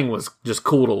 That thing was just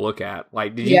cool to look at.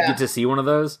 Like, did you get to see one of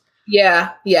those?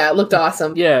 Yeah, it looked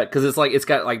awesome. Yeah, because it's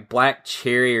got like black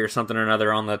cherry or something or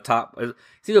another on the top.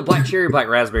 It's either black cherry or black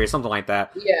raspberry or something like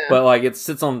that. Yeah. But like it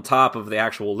sits on top of the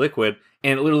actual liquid,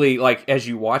 and it literally, like, as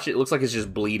you watch it, it looks like it's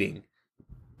just bleeding.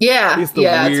 Yeah, it's the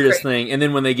weirdest thing. And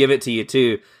then when they give it to you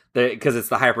too, because it's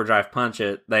the Hyperdrive Punch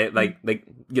It, they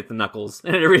get the knuckles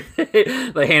and everything.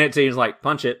 They hand it to you, and it's like,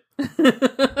 punch it.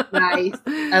 Nice,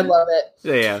 I love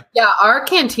it. Yeah. Our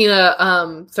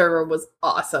cantina server was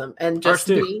awesome, and just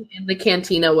being in the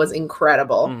cantina was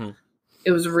incredible. Mm-hmm.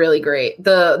 It was really great.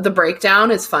 The breakdown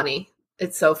is funny.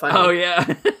 It's so funny. Oh yeah,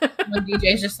 when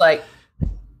DJ's just like,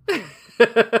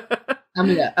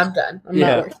 I'm done. I'm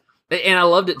not working. And I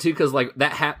loved it too because like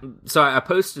that happened. So I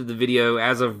posted the video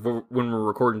as of when we're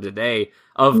recording today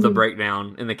of the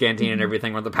breakdown in the canteen and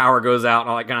everything, when the power goes out and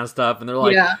all that kind of stuff. And they're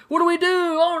like, "What do we do?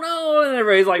 Oh no!" And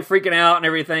everybody's like freaking out and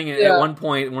everything. And at one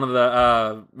point, one of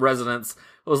the residents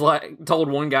was like,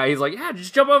 told one guy, he's like, "Yeah,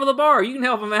 just jump over the bar. You can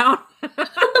help him out."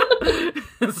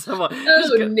 So like,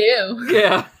 no.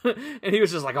 Yeah, and he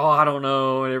was just like, "Oh, I don't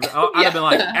know." And I'd have been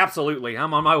like, "Absolutely,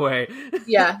 I'm on my way."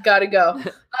 Yeah, gotta go.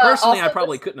 Personally, I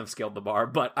probably couldn't have scaled the bar,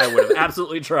 but I would have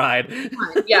absolutely tried.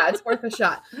 Yeah, it's worth a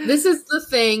shot. This is the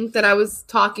thing that I was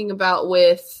talking about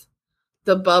with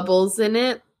the bubbles in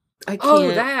it. I can't.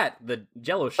 Oh, the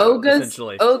Jello shot,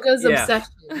 essentially. Oga's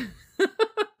obsession.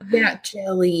 Yeah,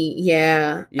 jelly.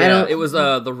 Yeah. Yeah, it was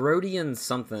the Rhodian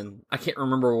something. I can't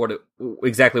remember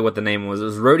exactly what the name was. It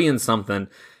was Rhodian something.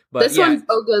 But this one's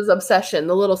Oga's obsession.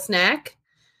 The little snack.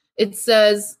 It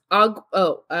says, I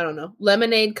don't know,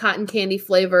 lemonade, cotton candy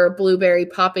flavor, blueberry,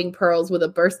 popping pearls with a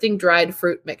bursting dried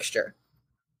fruit mixture.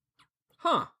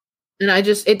 Huh. And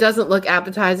it doesn't look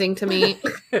appetizing to me.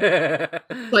 So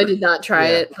I did not try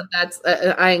it,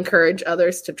 but I encourage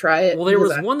others to try it. Well, there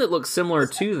was one that looked similar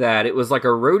to that. It was like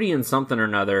a Rhodian something or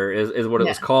another is what it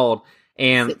was called.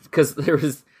 And because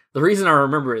the reason I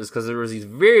remember it is because there was these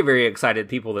very, very excited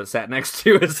people that sat next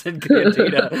to us in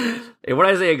Cantina. And when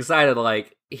I say excited,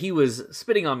 like, he was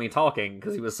spitting on me talking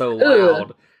because he was so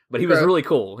loud. But he was really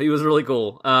cool. He was really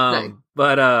cool. Nice.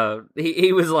 But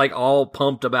he was like all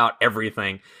pumped about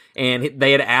everything. And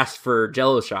they had asked for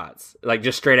Jello shots. Like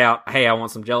just straight out, hey, I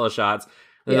want some Jello shots.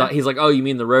 He's like, oh, you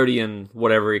mean the Rhodian,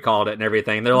 whatever he called it and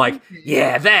everything. And they're like,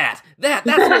 yeah, that's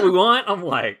what we want. I'm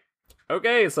like,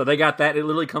 okay. So they got that. It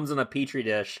literally comes in a Petri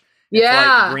dish. It's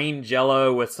like green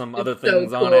Jello with some other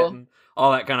things on it and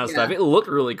all that kind of stuff. It looked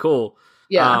really cool.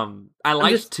 Yeah. I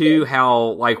liked too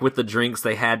how like with the drinks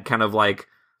they had kind of like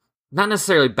not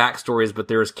necessarily backstories, but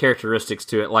there was characteristics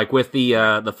to it. Like with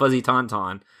the fuzzy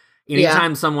tauntaun.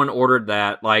 Anytime someone ordered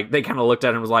that, like they kind of looked at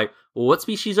it and was like, well, what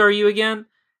species are you again?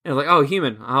 And like, oh,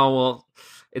 human. Oh, well,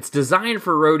 it's designed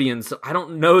for Rhodians, so I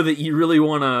don't know that you really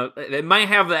want to. It might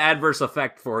have the adverse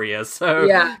effect for you. So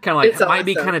kind of like it might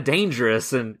be kind of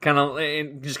dangerous and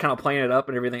just kind of playing it up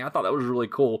and everything. I thought that was really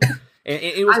cool. And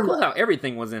it was cool how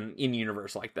everything was in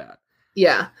universe like that.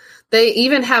 Yeah. They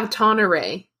even have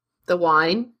Tonneray, the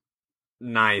wine.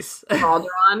 Nice.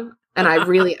 Calderon. And I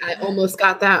almost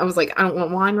got that. I was like, I don't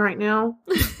want wine right now,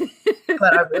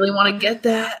 but I really want to get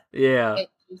that. Yeah.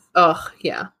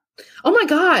 Yeah. Oh my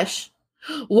gosh.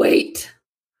 Wait.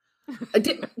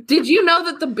 Did you know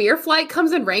that the beer flight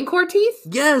comes in Rancor teeth?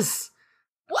 Yes.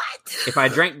 What? If I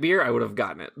drank beer, I would have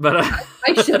gotten it, but I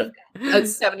should have.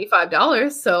 It's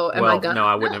 $75. So am I gonna? No,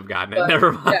 I wouldn't have gotten it.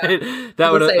 Never mind. Yeah.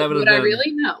 That would have been. I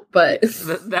really know, but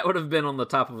that would have been on the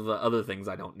top of the other things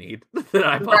I don't need that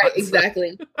I bought. Right,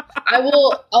 exactly.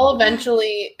 I'll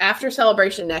eventually, after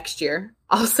Celebration next year,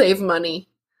 I'll save money,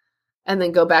 and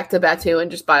then go back to Batu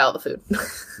and just buy all the food.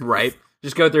 Right.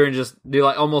 Just go through and just do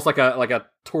like almost like a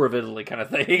tour of Italy kind of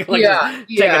thing. Like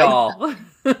take it all.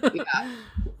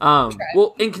 Yeah.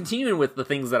 Well, in continuing with the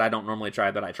things that I don't normally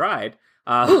try that I tried.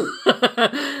 So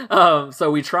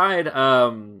we tried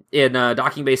in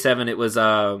Docking Bay 7. It was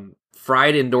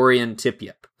fried Endorian tip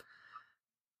yip.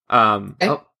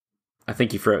 Oh, I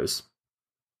think you froze.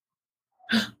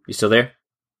 You still there?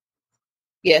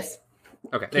 Yes.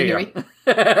 Okay, there you go.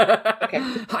 Okay.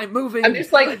 I'm moving. I'm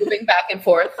just like moving back and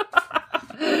forth.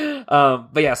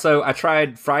 But yeah, so I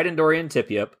tried fried Endorian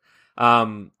tip yip.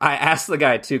 I asked the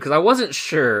guy too because I wasn't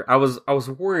sure. I was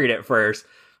worried at first.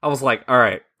 I was like, "All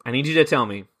right, I need you to tell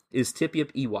me, is tip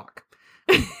yip Ewok?"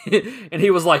 And he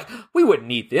was like, "We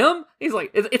wouldn't eat them." He's like,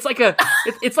 "It's like a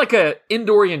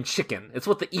Endorian chicken. It's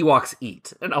what the Ewoks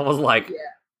eat." And I was like,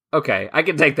 "Okay, I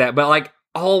can take that." But like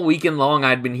all weekend long,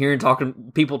 I'd been hearing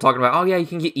people talking about, "Oh yeah, you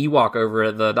can get Ewok over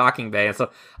at the Docking Bay," and so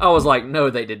I was like,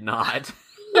 "No, they did not."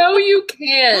 No, you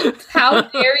can't. How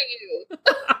dare you?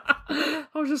 I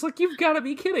was just like, you've got to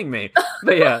be kidding me.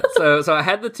 But yeah, so I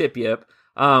had the tip yip,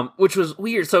 which was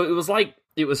weird. So it was like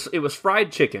it was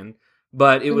fried chicken,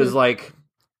 but it was like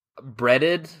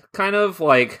breaded, kind of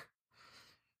like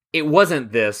it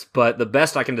wasn't this, but the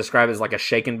best I can describe is like a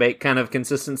shake and bake kind of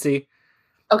consistency,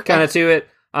 kind of to it.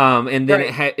 And then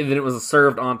it was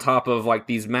served on top of like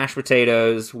these mashed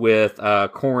potatoes with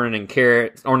corn and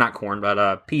carrots, or not corn,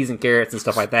 but peas and carrots and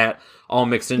stuff like that, all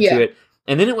mixed into it.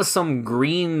 And then it was some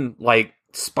green like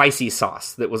spicy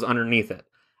sauce that was underneath it.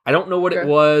 I don't know what it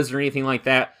was or anything like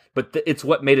that, but it's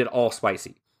what made it all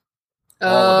spicy.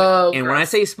 All of it. And when I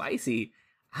say spicy,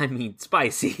 I mean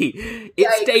spicy. It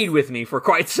stayed with me for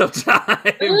quite some time.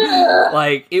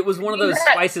 Like, it was one of those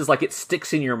spices, like, it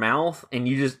sticks in your mouth, and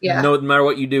you just know no matter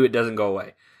what you do, it doesn't go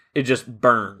away. It just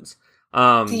burns.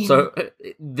 So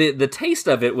the taste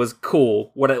of it was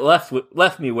cool. What it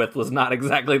left me with was not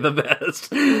exactly the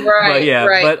best.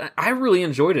 But I really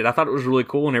enjoyed it. I thought it was really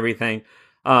cool and everything.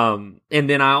 And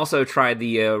then I also tried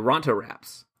the Ronto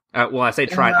wraps. I say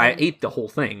tried. I ate the whole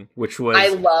thing, which was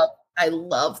I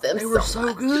love them. They were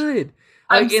so good.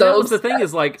 Like, and that was the thing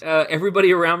is like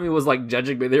everybody around me was like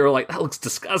judging me. They were like, "That looks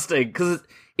disgusting." Because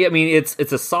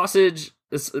it's a sausage.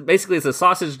 It's a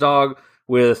sausage dog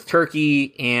with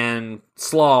turkey and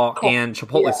slaw and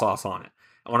chipotle sauce on it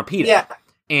on a pita. Yeah,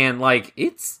 and like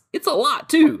it's a lot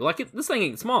too. Like this thing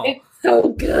ain't small. It's so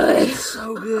good. It's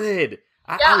so good.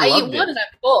 I eat one and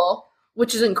I'm full.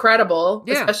 which is incredible,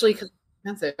 Yeah. especially because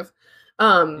it's expensive.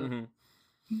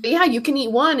 But yeah, you can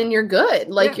eat one and you're good.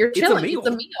 Like, Yeah, you're chilling. it's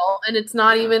a meal. And it's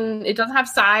not even, it doesn't have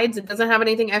sides. It doesn't have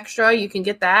anything extra. You can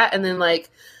get that. And then, like,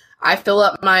 I fill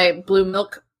up my blue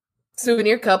milk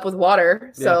souvenir cup with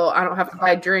water, so I don't have to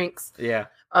buy drinks. Yeah.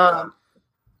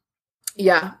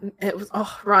 Yeah, it was.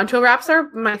 Oh, Rancho wraps are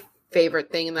my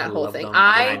favorite thing in that whole love thing. them, and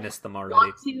I miss them already.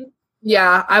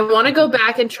 I want to go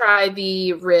back and try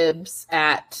the ribs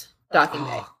at Docking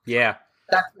Bay. Yeah.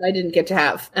 That's what I didn't get to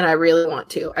have, and I really want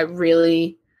to.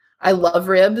 I love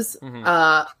ribs.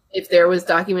 If there was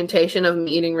documentation of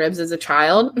me eating ribs as a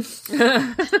child,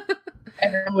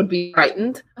 everyone would be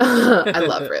frightened. I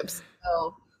love ribs.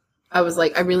 So I was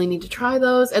like, I really need to try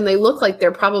those. And they look like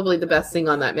they're probably the best thing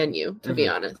on that menu, to be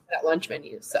honest, that lunch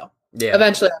menu. So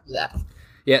eventually I'll do that.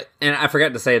 Yeah, and I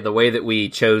forgot to say, the way that we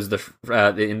chose the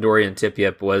Endorian Tip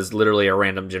Yip was literally a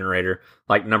random generator,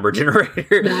 like number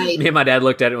generator. Nice. Me and my dad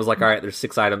looked at it and was like, all right, there's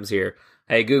 6 items here.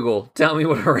 Hey, Google, tell me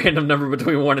what a random number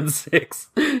between 1 and 6.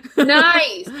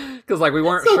 Nice. Because, like, we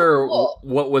weren't sure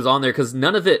what was on there, because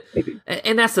none of it,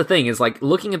 and that's the thing, is, like,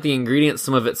 looking at the ingredients,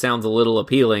 some of it sounds a little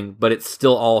appealing, but it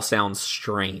still all sounds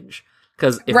strange.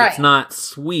 Because if it's not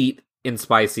sweet and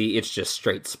spicy, it's just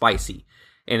straight spicy.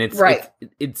 And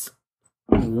it's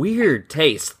weird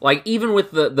taste. Like, even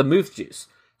with the mooth juice,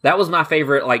 that was my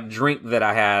favorite, like, drink that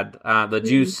I had, the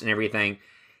juice and everything.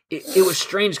 It was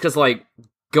strange, because, like,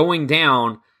 going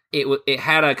down, it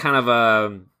had a kind of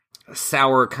a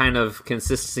sour kind of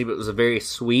consistency, but it was a very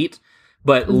sweet.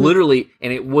 But literally,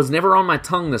 and it was never on my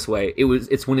tongue this way.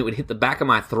 It's when it would hit the back of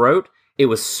my throat, it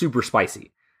was super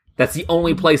spicy. That's the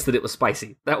only place that it was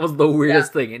spicy. That was the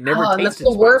weirdest thing. It never tasted spicy.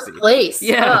 That's the worst place.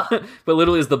 Yeah. But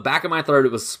literally, it's the back of my throat,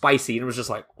 it was spicy, and it was just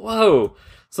like, whoa.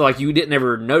 So, like, you didn't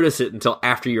ever notice it until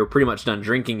after you were pretty much done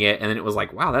drinking it, and then it was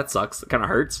like, wow, that sucks. It kind of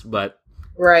hurts, but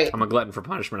I'm a glutton for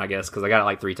punishment, I guess, because I got it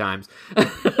like 3 times.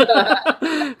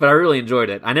 But I really enjoyed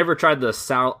it. I never tried the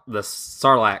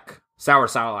Sarlacc, sour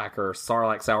Sarlacc, or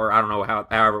Sarlacc sour, I don't know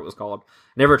however it was called.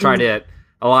 Never tried it.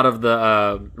 A lot of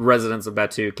the residents of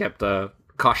Batu kept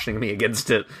cautioning me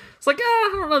against it. It's like, I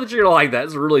don't know that you're gonna like that.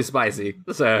 It's really spicy.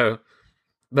 So,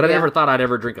 but I never thought I'd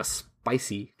ever drink a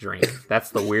spicy drink. That's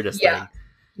the weirdest thing.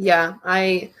 Yeah,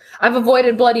 I've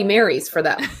avoided Bloody Marys for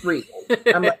that reason.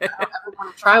 I'm like, I don't ever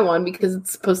want to try one because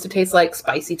it's supposed to taste like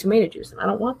spicy tomato juice, and I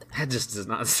don't want that. That just does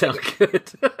not sound good.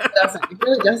 It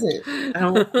really doesn't. I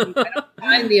don't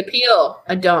find the appeal.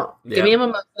 I don't. Give me a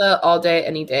mimosa all day,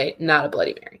 any day, not a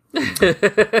Bloody Mary.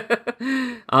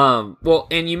 Well,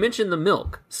 and you mentioned the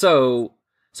milk. So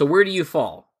where do you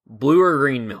fall? Blue or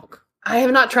green milk? I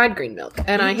have not tried green milk,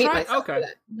 and I hate myself for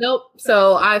that. Nope.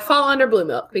 So I fall under blue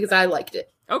milk because I liked it.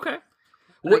 Okay.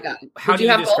 How do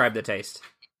you describe the taste?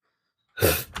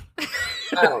 I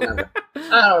don't remember.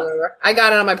 I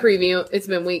got it on my preview. It's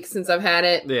been weeks since I've had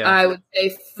it. Yeah. I would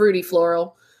say fruity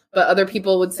floral, but other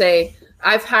people would say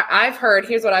I've heard.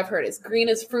 Here's what I've heard: is green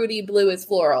is fruity, blue is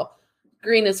floral.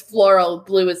 Green is floral,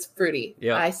 blue is fruity.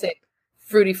 Yeah. I say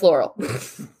fruity floral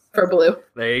for blue.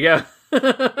 There you go.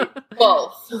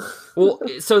 Both. Well,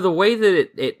 so the way that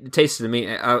it tasted to me,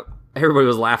 everybody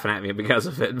was laughing at me because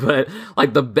of it, but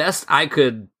like the best I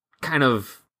could kind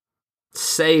of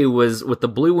say was with the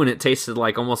blue one, it tasted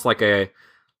like almost like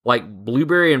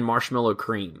blueberry and marshmallow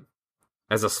cream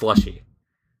as a slushie.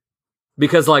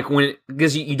 Because like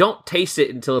because you don't taste it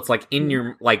until it's like in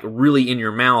your, like really in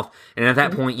your mouth, and at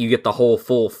that point you get the whole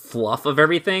full fluff of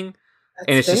everything.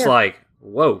 And it's just like,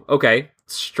 whoa, okay.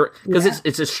 Because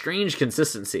it's a strange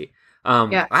consistency.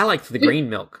 I liked the green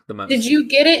milk the most. Did you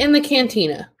get it in the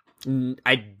cantina?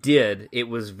 I did. It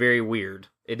was very weird.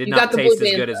 It did not taste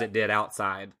as good as it did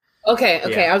outside. Okay.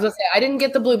 I was gonna say I didn't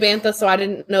get the blue bantha, so I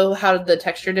didn't know how the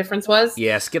texture difference was.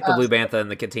 Yeah, skip the blue bantha in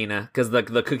the cantina because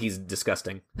the cookie's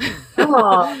disgusting.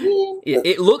 Oh,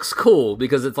 it looks cool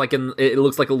because it's like it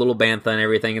looks like a little bantha and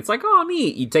everything. It's like, oh,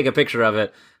 neat. You take a picture of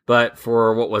it, but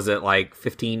for what was it, like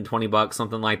 $15-20,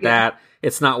 something like that.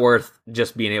 It's not worth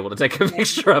just being able to take a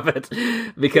picture of it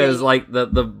because like the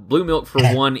blue milk for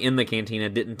one in the cantina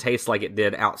didn't taste like it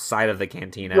did outside of the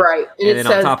cantina. Right. And then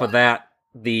on top of that,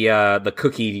 the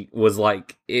cookie was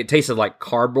like, it tasted like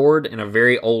cardboard and a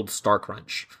very old Star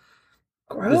Crunch.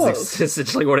 Gross. It's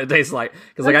essentially what it tastes like.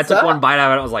 Because like I took one bite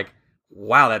out of it, I was like,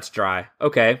 wow, that's dry.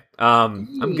 Okay.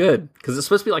 I'm good. Because it's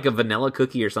supposed to be like a vanilla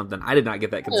cookie or something. I did not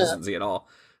get that consistency at all.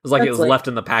 It was like it was left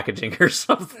in the packaging or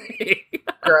something.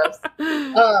 Gross.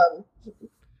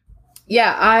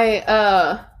 Yeah,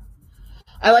 I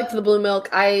liked the blue milk.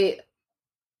 I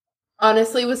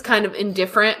honestly was kind of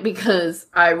indifferent because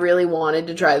I really wanted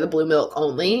to try the blue milk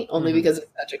only because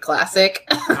it's such a classic.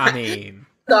 I mean,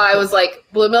 So I was like,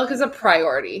 blue milk is a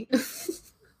priority.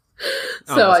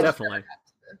 Most definitely.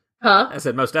 Huh? I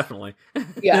said most definitely.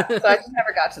 Yeah, so I just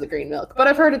never got to the green milk. But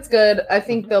I've heard it's good. I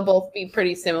think they'll both be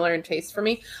pretty similar in taste for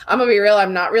me. I'm going to be real.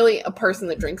 I'm not really a person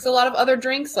that drinks a lot of other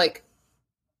drinks. Like,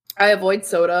 I avoid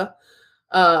soda.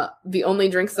 The only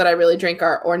drinks that I really drink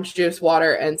are orange juice,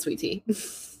 water, and sweet tea.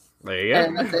 There you go.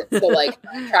 And that's it. So, like,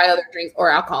 try other drinks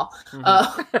or alcohol,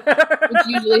 which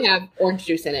usually have orange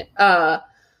juice in it.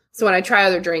 So when I try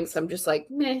other drinks, I'm just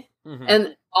like, meh. Mm-hmm.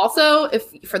 And also,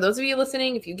 for those of you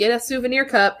listening, if you get a souvenir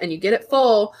cup and you get it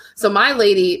full, so my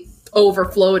lady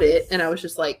overflowed it, and I was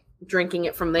just like drinking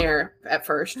it from there at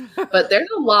first. But there's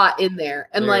a lot in there,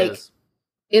 and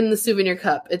in the souvenir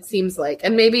cup, it seems like,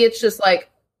 and maybe it's just like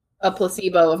a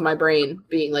placebo of my brain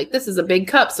being like, this is a big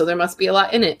cup, so there must be a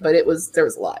lot in it. But there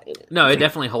was a lot in it. No, it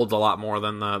definitely holds a lot more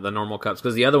than the normal cups,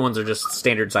 because the other ones are just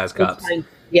standard size cups.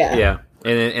 Yeah.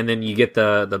 And then you get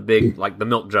the big, like, the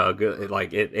milk jug. It's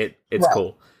right.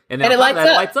 Cool. And then it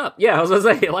lights up. Yeah, I was gonna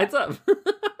say, it lights up.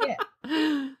 Yeah.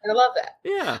 And I love that.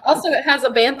 Yeah. Also, it has a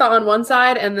bantha on one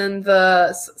side and then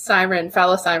the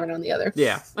phallus siren on the other.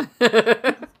 Yeah.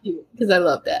 Because I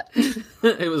love that.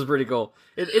 It was pretty cool.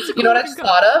 It's a cool, you know what I just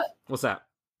thought of? What's that?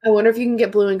 I wonder if you can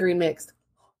get blue and green mixed.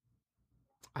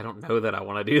 I don't know that I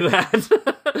want to do that.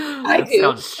 That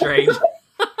sounds strange.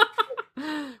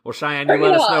 Well, Cheyenne, you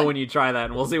let us know when you try that,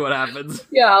 and we'll see what happens.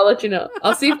 Yeah, I'll let you know.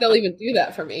 I'll see if they'll even do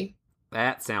that for me.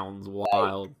 That sounds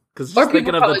wild. Because just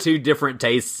thinking of the two different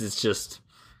tastes is just...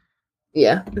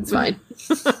 Yeah, it's fine.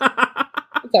 It's all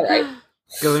right.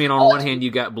 Because, I mean, on one hand,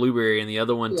 you got blueberry, and the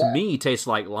other one, to me, tastes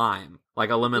like lime. Like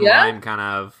a lemon-lime kind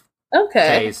of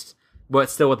taste.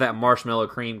 But still with that marshmallow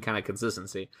cream kind of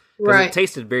consistency. Because it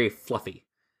tasted very fluffy.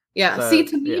 Yeah, so, see,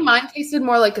 to me, mine tasted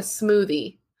more like a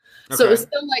smoothie. So it was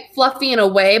still like fluffy in a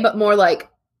way, but more like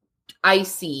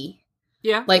icy.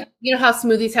 Yeah. Like, you know how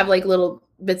smoothies have like little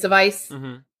bits of ice?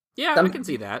 Mm-hmm. Yeah, I can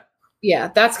see that.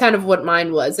 Yeah, that's kind of what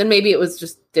mine was. And maybe it was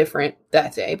just different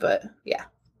that day, but yeah.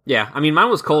 Yeah, I mean, mine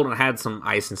was cold and had some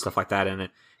ice and stuff like that in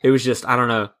it. It was just, I don't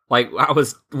know. Like,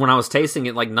 when I was tasting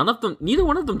it, like, neither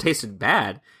one of them tasted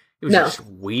bad. It was just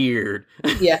weird.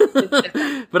 Yeah.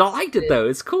 But I liked it, though.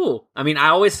 It's cool. I mean, I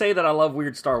always say that I love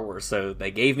weird Star Wars, so they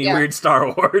gave me weird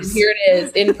Star Wars. Here it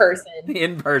is, in person.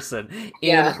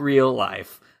 In real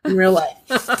life. In real life.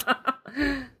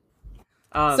 So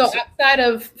outside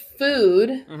of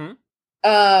food,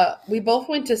 we both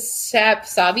went to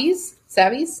Savi's.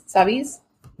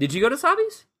 Did you go to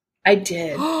Savi's? I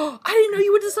did. I didn't know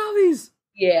you went to Savi's.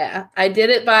 Yeah, I did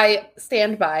it by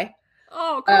standby.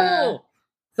 Oh, cool.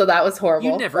 So that was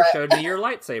horrible. You never showed me your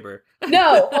lightsaber.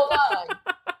 No, hold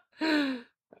on.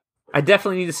 I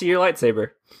definitely need to see your lightsaber.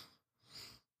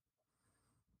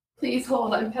 Please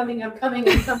hold. I'm coming.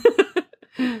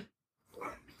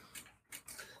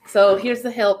 So here's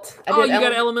the hilt. You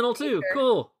got Elemental too.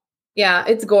 Cool. Yeah,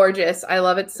 it's gorgeous. I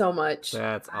love it so much.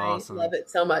 That's awesome. I love it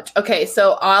so much. Okay,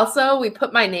 so also we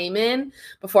put my name in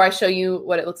before I show you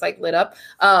what it looks like lit up.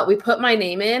 We put my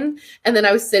name in, and then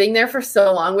I was sitting there for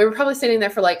so long. We were probably sitting there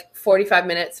for like 45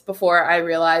 minutes before I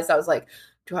realized, I was like,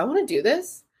 do I want to do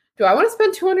this? Do I want to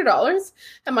spend $200?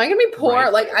 Am I going to be poor?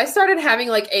 Right. Like, I started having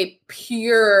like a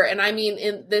pure, and I mean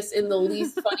in the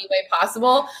least funny way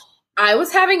possible. I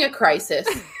was having a crisis.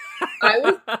 I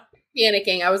was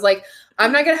panicking. I was like,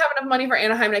 I'm not going to have enough money for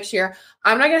Anaheim next year.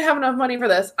 I'm not going to have enough money for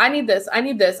this. I need this. I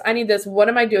need this. I need this. What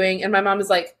am I doing? And my mom is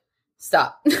like,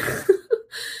 stop.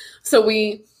 So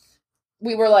we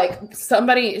were like,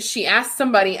 she asked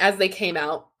somebody as they came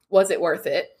out, was it worth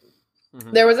it?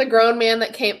 Mm-hmm. There was a grown man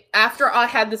that came after I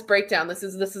had this breakdown. This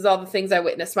is all the things I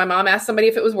witnessed. My mom asked somebody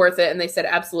if it was worth it, and they said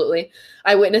absolutely.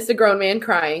 I witnessed a grown man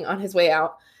crying on his way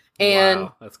out. And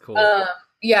wow, that's cool.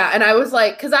 Yeah, and I was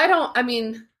like, because I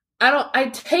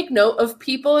take note of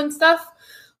people and stuff.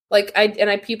 Like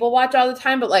I people watch all the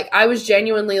time, but like I was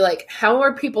genuinely like, how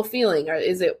are people feeling? Or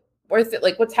is it worth it?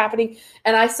 Like, what's happening?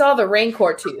 And I saw the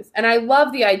Rancor tooth, and I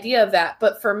love the idea of that.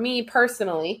 But for me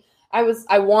personally,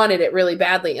 I wanted it really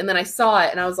badly. And then I saw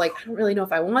it and I was like, I don't really know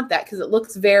if I want that because it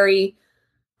looks very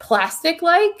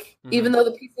plastic-like, even though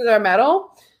the pieces are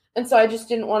metal. And so I just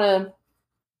didn't want to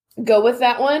go with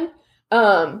that one.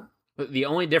 The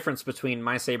only difference between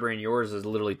my saber and yours is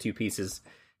literally two pieces.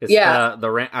 It's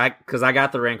because I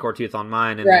got the Rancor tooth on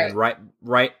mine, and then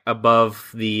right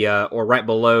above the or right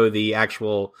below the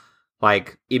actual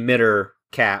like emitter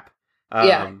cap.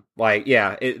 That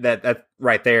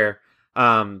right there.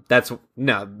 That's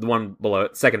the one below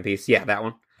it. Second piece, that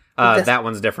one. That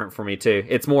one's different for me too.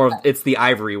 It's more of it's the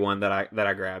ivory one that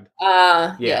I grabbed.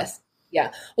 Yes.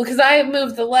 Yeah. Well, because I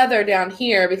moved the leather down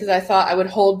here because I thought I would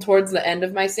hold towards the end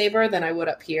of my saber than I would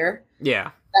up here.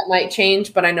 Yeah. That might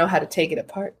change, but I know how to take it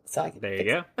apart, so I can. There you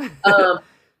go.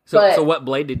 So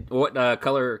what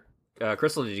color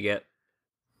crystal did you get?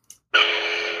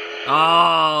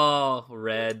 Oh,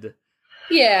 red.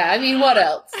 Yeah, I mean, what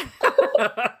else?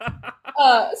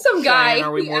 Some guy. Cheyenne,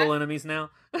 are we mortal enemies now?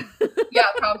 Yeah,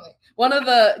 probably. One of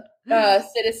the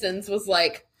citizens was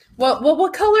like,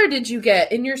 what color did you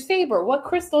get in your saber? What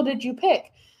crystal did you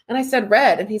pick? And I said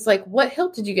red. And he's like, what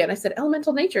hilt did you get? And I said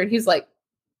elemental nature. And he's like,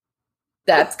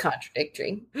 that's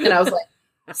contradictory. And I was like,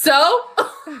 so?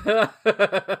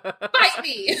 Fight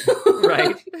me.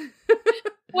 Right.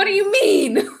 What do you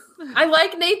mean? I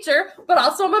like nature, but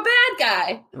also I'm a bad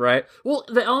guy. Right. Well,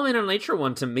 the elemental nature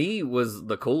one to me was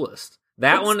the coolest.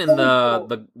 That It's one so and cool.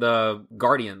 the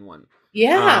guardian one.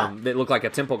 Yeah. That looked like a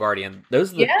temple guardian.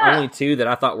 Those are the Yeah. only two that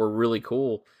I thought were really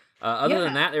cool. Other Yeah.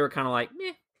 than that, they were kind of like,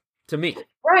 meh, to me.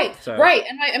 Right, So- right.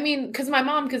 And I mean, because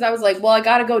I was like, well, I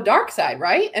got to go dark side,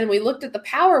 right? And we looked at the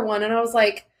power one, and I was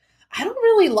like, I don't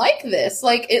really like this.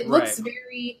 Like, it looks Right.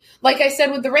 very, like I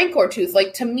said with the Rancor tooth,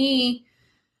 like to me,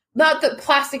 not that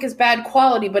plastic is bad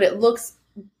quality, but it looks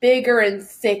bigger and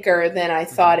thicker than I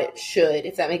thought it should,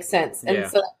 if that makes sense. And Yeah.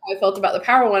 so that's how I felt about the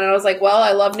power one. And I was like, well,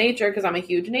 I love nature because I'm a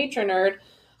huge nature nerd.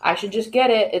 I should just get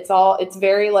it. It's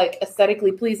very like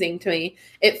aesthetically pleasing to me.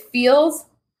 It feels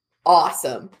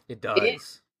awesome. It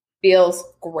does. Feels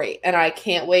great. And I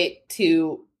can't wait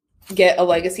to get a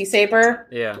legacy saber.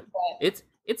 Yeah.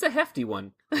 It's a hefty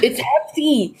one. It's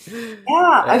hefty.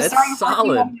 Yeah. I'm It's starting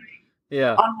solid. working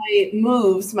Yeah. on my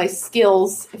moves, my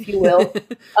skills, if you will.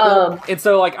 And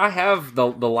so, like, I have the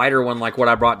lighter one, like what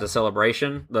I brought to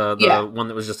Celebration, the Yeah. one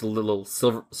that was just a little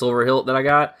silver hilt that I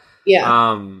got.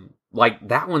 Yeah. Like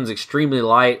that one's extremely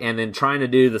light, and then trying to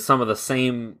do some of the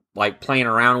same, like playing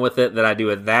around with it that I do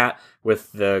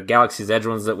with the Galaxy's Edge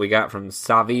ones that we got from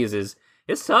Savi's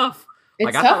it's tough.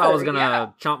 Like I thought I was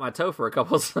gonna chomp my toe for a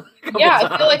couple Yeah,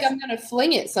 times. I feel like I'm gonna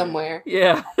fling it somewhere.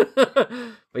 Yeah. But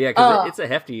yeah, because it's a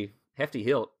hefty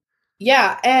hilt.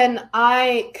 Yeah, and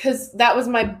because that was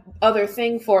my other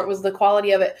thing for it, was the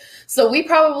quality of it. So we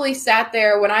probably sat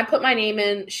there, when I put my name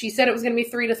in, she said it was going to be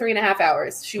 3 to 3.5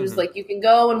 hours. She was like, you can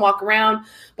go and walk around,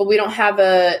 but we don't have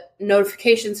a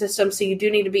notification system, so you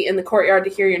do need to be in the courtyard to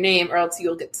hear your name, or else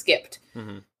you'll get skipped.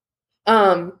 Mm-hmm.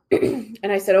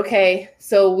 And I said, okay.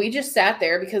 So we just sat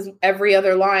there because every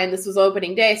other line, this was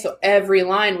opening day, so every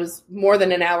line was more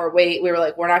than an hour wait. We were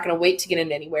like, we're not going to wait to get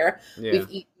into anywhere. Yeah.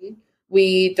 We've eaten.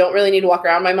 We don't really need to walk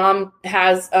around. My mom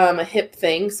has a hip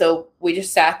thing, so we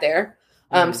just sat there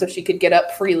so she could get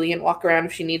up freely and walk around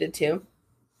if she needed to.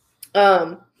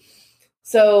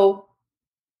 So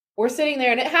we're sitting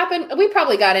there, and it happened. We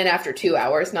probably got in after 2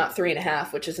 hours, not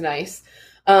 3.5, which is nice.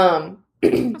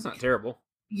 That's not terrible.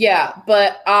 Yeah,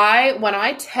 but when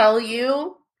I tell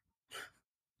you,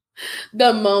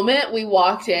 the moment we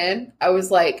walked in, I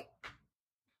was like,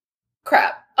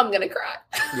 crap, I'm going to cry.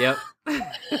 Yep.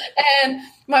 And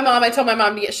I told my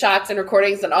mom to get shots and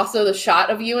recordings, and also the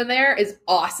shot of you in there is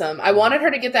awesome. I wanted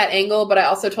her to get that angle, but I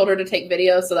also told her to take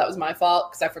video, so that was my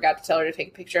fault because I forgot to tell her to take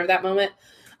a picture of that moment.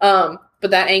 But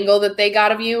that angle that they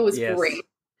got of you was great.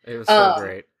 It was so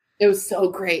great. It was so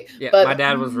great. Yeah, but my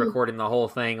dad was recording the whole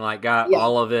thing, like got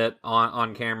all of it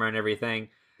on camera and everything.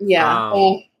 Yeah.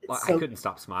 I couldn't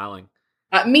stop smiling.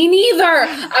 Me neither.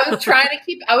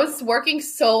 I was working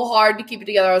so hard to keep it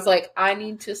together. I was like, I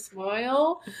need to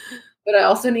smile, but I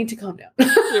also need to calm down.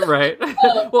 Right.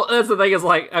 Well, that's the thing is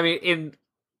like, I'm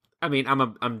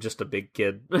just a big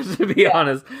kid, to be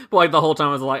honest. But like the whole time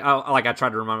I was like, I tried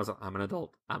to remind myself, I'm an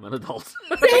adult.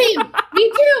 Same. Me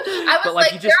too. I was But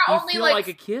like, you there are you only feel like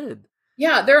a kid.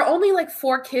 Yeah, there are only like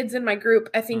 4 kids in my group.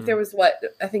 I think there was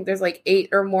there's like 8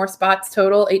 or more spots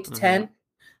total, 8 to 10.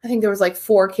 I think there was like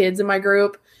 4 kids in my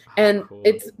group, and cool.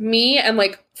 it's me and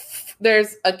like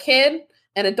there's a kid,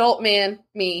 an adult man,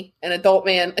 me, an adult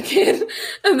man, a kid,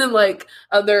 and then like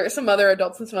some other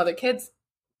adults and some other kids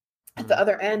at the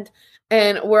other end.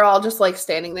 And we're all just like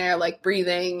standing there, like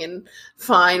breathing and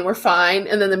fine, we're fine.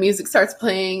 And then the music starts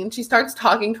playing and she starts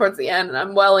talking towards the end, and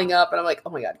I'm welling up and I'm like, oh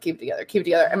my God, keep it together, keep it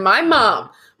together. And my mom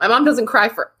doesn't cry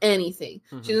for anything.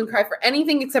 She doesn't cry for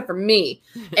anything except for me.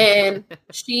 And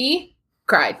she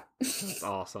cried. That's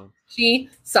awesome. She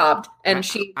sobbed, and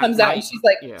she comes out and she's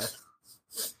like, yeah.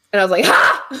 And I was like,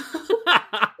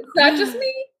 ha! It's not just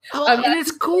me. And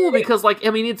it's cool because, like, I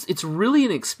mean, it's really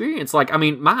an experience. Like, I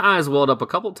mean, my eyes welled up a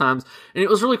couple times, and it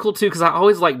was really cool too because I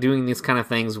always like doing these kind of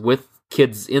things with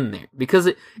kids in there because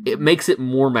it makes it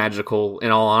more magical.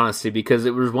 In all honesty, because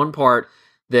it was one part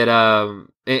that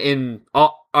in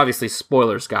obviously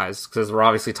spoilers, guys, because we're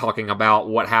obviously talking about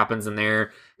what happens in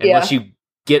there. Unless you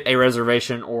get a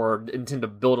reservation or intend to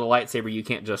build a lightsaber, you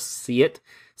can't just see it.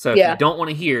 So if you don't want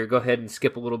to hear, go ahead and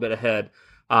skip a little bit ahead.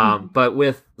 But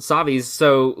with Savi's,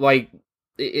 so like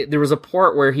there was a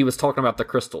part where he was talking about the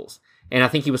crystals, and I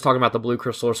think he was talking about the blue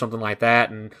crystal or something like that,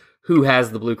 and who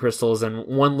has the blue crystals, and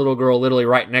one little girl literally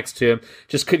right next to him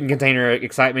just couldn't contain her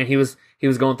excitement. He was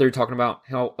going through talking about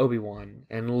how Obi-Wan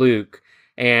and Luke,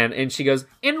 and she goes,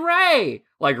 and Rey,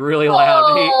 like really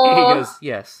loud. He goes,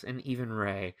 yes, and even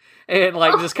Rey, and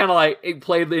like just kind of like it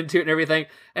played into it and everything,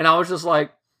 and I was just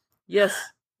like, yes,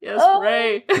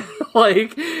 Rey.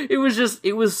 Like it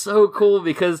was so cool,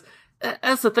 because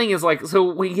that's the thing is like,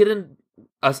 so we get in,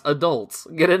 us adults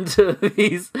get into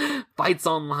these fights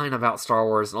online about Star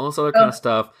Wars and all this other kind of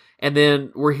stuff, and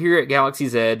then we're here at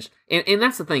Galaxy's Edge, and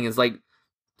that's the thing is like,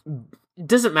 it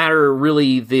doesn't matter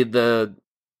really the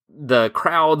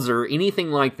crowds or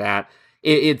anything like that.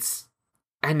 It's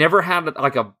I never had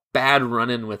like a bad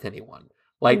run-in with anyone.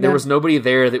 Like there was nobody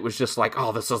there that was just like,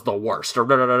 oh, this is the worst, or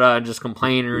and just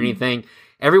complain or anything.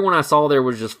 Everyone I saw there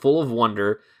was just full of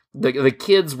wonder. The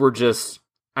kids were just,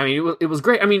 I mean, it was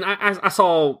great. I mean, I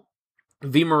saw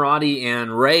V. Marati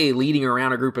and Rey leading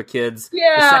around a group of kids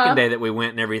the second day that we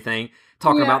went and everything,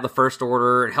 talking about the First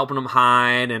Order and helping them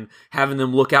hide and having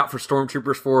them look out for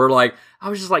stormtroopers for her. Like, I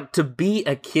was just like, to be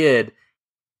a kid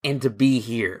and to be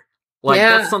here. Like,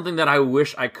 that's something that I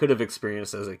wish I could have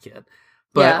experienced as a kid.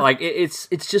 But, like, it's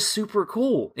just super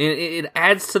cool. And it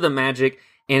adds to the magic,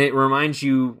 and it reminds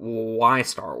you why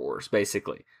Star Wars,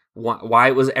 basically. Why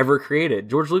it was ever created.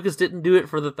 George Lucas didn't do it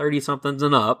for the 30-somethings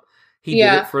and up. He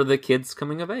did it for the kids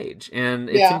coming of age. And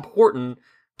it's important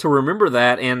to remember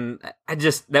that. And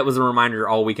that was a reminder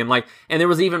all weekend. Like, and there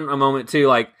was even a moment too,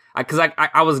 like, because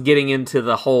I was getting into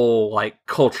the whole like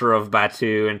culture of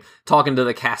Batuu and talking to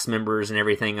the cast members and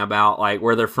everything about like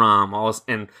where they're from, all this,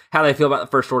 and how they feel about the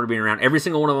First Order being around. Every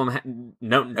single one of them,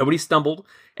 nobody stumbled.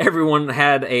 Everyone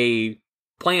had a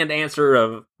planned answer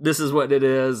of this is what it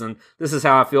is and this is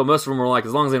how I feel. Most of them were like,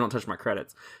 as long as they don't touch my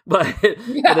credits. But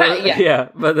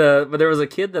but there was a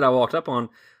kid that I walked up on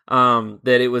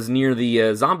that it was near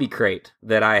the zombie crate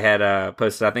that I had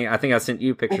posted. I think I sent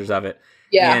you pictures of it.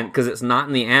 Yeah, and because it's not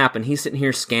in the app, and he's sitting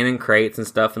here scanning crates and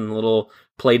stuff in the little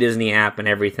Play Disney app and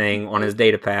everything on his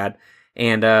data pad.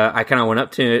 And I kind of went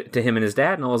up to him and his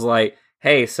dad, and I was like,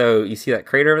 "Hey, so you see that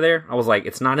crate over there?" I was like,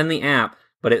 "It's not in the app,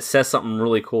 but it says something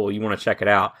really cool. You want to check it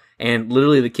out." And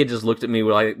literally the kid just looked at me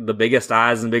with like the biggest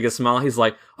eyes and biggest smile. He's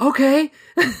like, okay.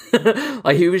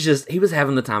 Like he was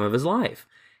having the time of his life.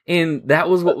 And that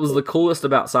was what was the coolest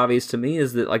about Savi's to me,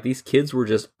 is that like these kids were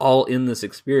just all in this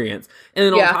experience. And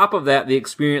then on top of that, the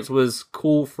experience was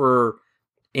cool for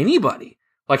anybody.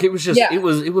 Like it was just, it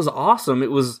was awesome.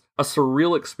 It was a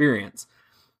surreal experience.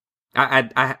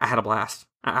 I had a blast.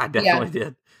 I definitely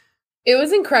did. It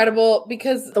was incredible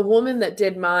because the woman that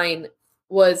did mine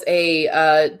was a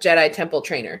Jedi Temple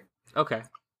trainer. Okay.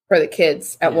 For the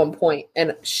kids at one point.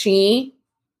 And she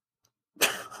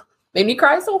made me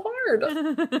cry so hard.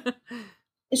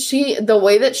 The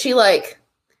way that she like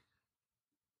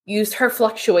used her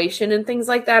fluctuation and things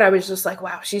like that, I was just like,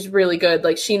 wow, she's really good.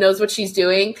 Like she knows what she's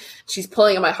doing. She's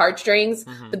pulling on my heartstrings.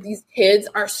 Mm-hmm. But these kids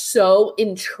are so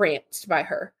entranced by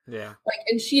her. Yeah. Like,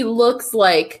 and she looks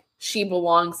like she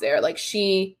belongs there. Like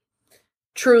she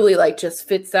truly like just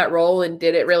fits that role and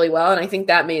did it really well. And I think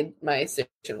that made my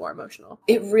situation more emotional.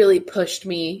 It really pushed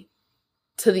me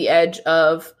to the edge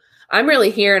of, I'm really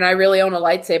here and I really own a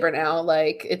lightsaber now.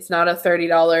 Like it's not a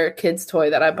 $30 kid's toy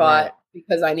that I bought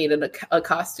because I needed a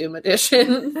costume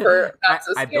edition for Not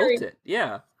So Scary. I built it.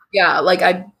 Yeah. Yeah. Like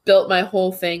I built my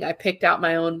whole thing. I picked out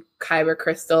my own kyber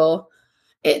crystal.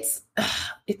 It's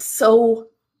so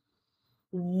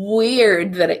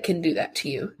weird that it can do that to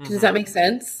you. Mm-hmm. Does that make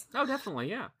sense? Oh, definitely,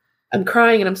 yeah. I'm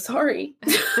crying and I'm sorry.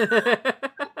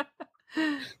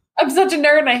 I'm such a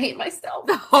nerd and I hate myself.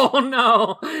 Oh,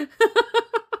 no.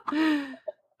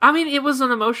 I mean, it was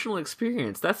an emotional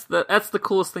experience. That's the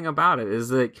coolest thing about it, is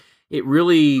that it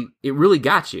really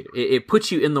got you. It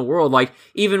puts you in the world. Like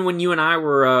even when you and I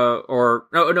were,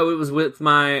 it was with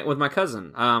my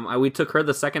cousin. We took her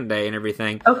the second day and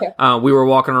everything. Okay. We were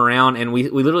walking around and we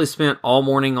literally spent all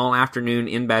morning, all afternoon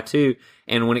in Batuu.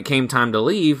 And when it came time to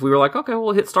leave, we were like, okay,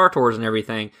 we'll hit Star Tours and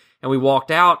everything. And we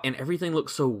walked out and everything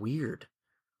looked so weird.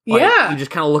 Like, you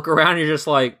just kind of look around and you're just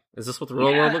like, is this what the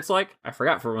real world looks like? I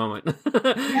forgot for a moment.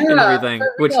 And everything.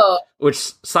 Which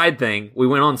side thing, we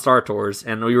went on Star Tours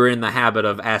and we were in the habit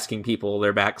of asking people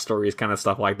their backstories, kind of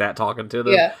stuff like that, talking to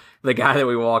them. Yeah. The guy that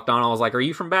we walked on, I was like, are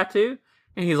you from Batuu?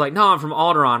 And he's like, no, I'm from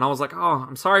Alderaan. I was like, oh,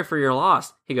 I'm sorry for your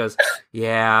loss. He goes,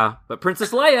 yeah, but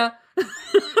Princess Leia. And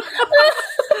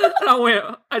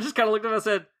I just kind of looked at him and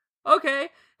said, okay.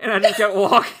 And I just kept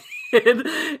walking. And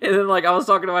then, like, I was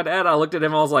talking to my dad. I looked at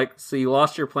him. I was like, so you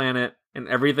lost your planet and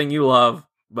everything you love,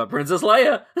 but Princess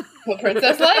Leia. Well,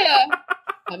 Princess Leia.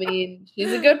 I mean,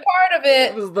 she's a good part of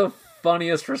it. It was the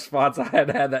funniest response I had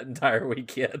that entire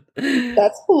weekend.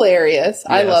 That's hilarious. Yes.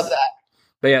 I love that.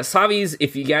 But yeah, Savi's,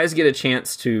 if you guys get a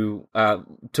chance to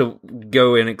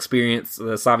go and experience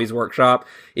the Savi's workshop,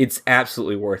 it's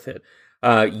absolutely worth it.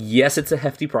 Yes, it's a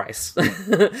hefty price.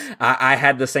 I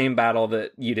had the same battle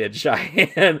that you did,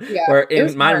 Cheyenne. Yeah,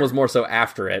 mine was more so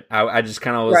after it. I just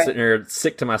kind of was sitting there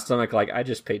sick to my stomach, like I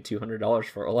just paid $200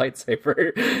 for a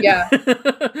lightsaber. Yeah,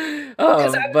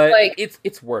 but like,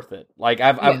 it's worth it. Like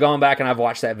I've gone back and I've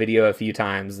watched that video a few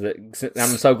times.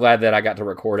 I'm so glad that I got to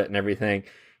record it and everything.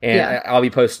 And I'll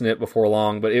be posting it before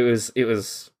long. But it was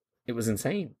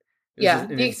insane.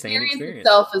 The experience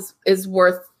itself is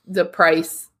worth the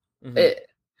price. Mm-hmm.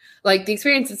 The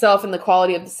experience itself and the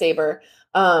quality of the saber,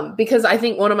 because I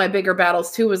think one of my bigger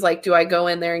battles too was like, do I go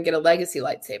in there and get a legacy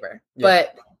lightsaber? Yeah.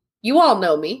 But you all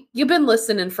know me. You've been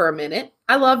listening for a minute.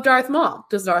 I love Darth Maul.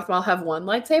 Does Darth Maul have one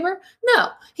lightsaber? No,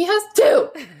 he has two.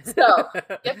 So you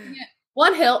have to get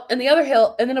one hilt and the other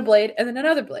hilt and then a blade and then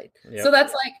another blade. Yep. So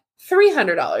that's like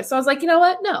 $300. So I was like, you know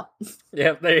what? No.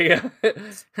 Yep, there you go.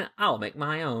 I'll make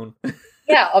my own.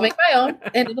 Yeah, I'll make my own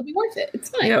and it'll be worth it. It's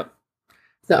fine. Yep.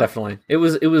 So. Definitely. It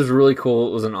was really cool.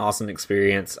 It was an awesome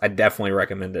experience. I definitely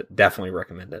recommend it.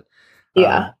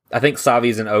 Yeah. I think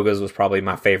Savi's and Oga's was probably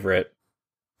my favorite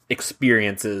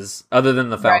experiences other than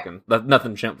the Falcon. Right.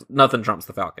 Nothing trumps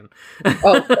the Falcon.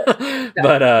 Oh,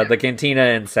 but the Cantina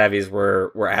and Savi's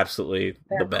were absolutely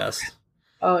the best.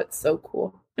 Oh, it's so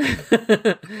cool.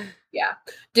 Yeah.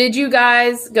 Did you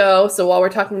guys go, so while we're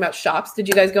talking about shops, did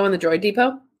you guys go in the Droid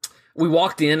Depot? We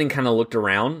walked in and kind of looked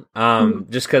around,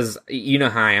 just because you know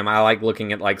how I am. I like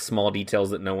looking at like small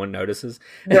details that no one notices.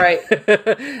 Right.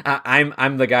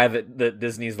 I'm the guy that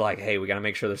Disney's like, hey, we got to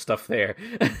make sure there's stuff there.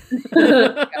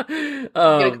 But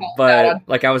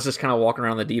like I was just kind of walking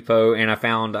around the depot and I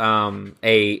found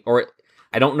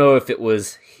I don't know if it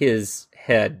was his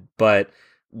head, but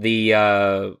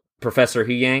the Professor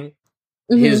Huyang.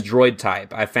 Mm-hmm. His droid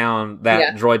type. I found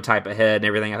that droid type ahead and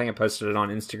everything. I think I posted it on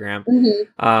Instagram.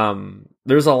 Mm-hmm.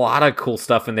 There's a lot of cool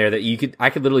stuff in there that I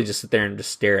could literally just sit there and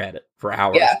just stare at it for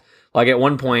hours. Yeah. Like at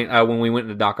one point when we went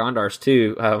into Doc Ondar's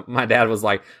too, my dad was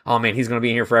like, "Oh man, he's going to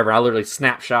be in here forever." I literally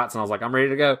snapped shots and I was like, "I'm ready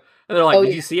to go." And they're like,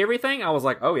 "Did you see everything?" I was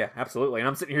like, "Oh yeah, absolutely." And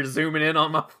I'm sitting here zooming in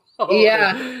on my phone.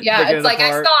 Yeah. It's like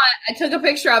I saw it. I took a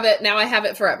picture of it. Now I have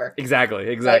it forever.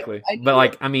 Exactly. But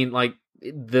like, I mean, like.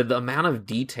 The amount of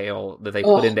detail that they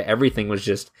put into everything was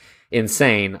just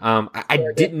insane.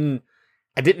 I didn't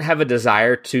have a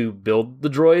desire to build the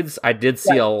droids. I did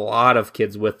see a lot of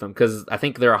kids with them because I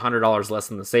think they're $100 less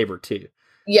than the saber too.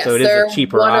 Yes, so it is a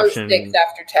cheaper option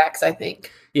after tax, I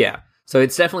think. Yeah, so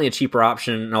it's definitely a cheaper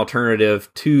option, an alternative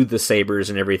to the sabers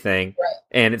and everything. Right.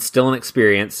 And it's still an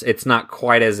experience. It's not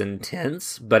quite as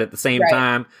intense, but at the same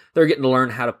time, they're getting to learn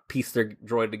how to piece their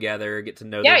droid together, get to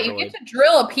know their droid. Yeah, you get to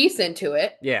drill a piece into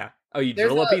it. Yeah. Oh, you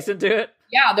drill a piece into it?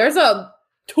 Yeah, there's a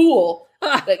tool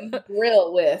that you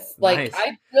drill with. Like nice.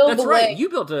 I drilled That's right. You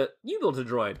built a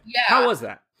droid. Yeah. How was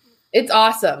that? It's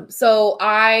awesome. So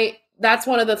that's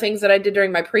one of the things that I did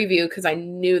during my preview because I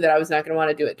knew that I was not going to want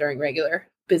to do it during regular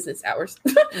business hours.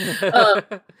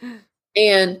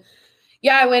 And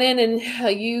yeah, I went in and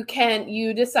you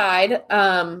decide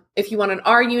if you want an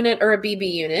R unit or a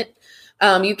BB unit.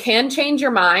 You can change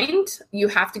your mind. You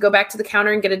have to go back to the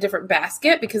counter and get a different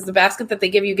basket because the basket that they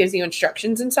give you gives you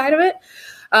instructions inside of it.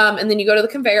 And then you go to the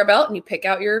conveyor belt and you pick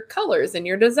out your colors and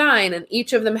your design, and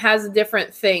each of them has a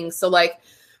different thing. So like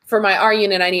for my R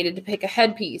unit, I needed to pick a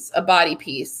headpiece, a body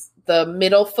piece, the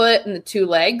middle foot, and the two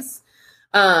legs.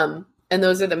 And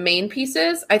those are the main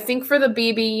pieces. I think for the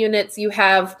BB units, you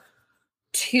have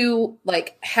two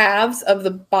like halves of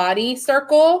the body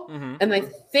circle. Mm-hmm. And I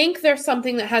think there's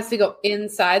something that has to go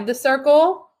inside the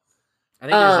circle. I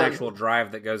think there's an actual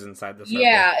drive that goes inside the circle.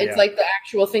 Yeah, it's like the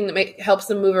actual thing that helps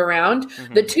them move around.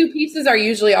 Mm-hmm. The two pieces are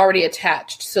usually already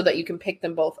attached so that you can pick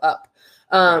them both up.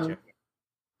 Gotcha.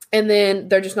 And then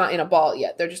they're just not in a ball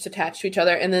yet. They're just attached to each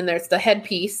other. And then there's the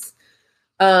headpiece.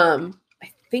 I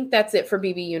think that's it for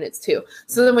BB units too.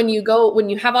 So then when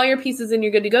you have all your pieces and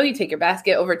you're good to go, you take your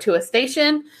basket over to a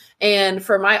station. And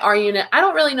for my R unit, I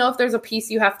don't really know if there's a piece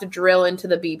you have to drill into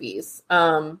the BBs.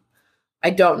 I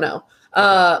don't know.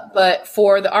 But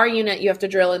for the R unit, you have to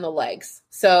drill in the legs.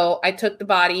 So I took the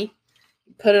body,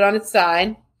 put it on its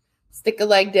side, stick a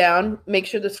leg down, make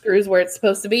sure the screw's where it's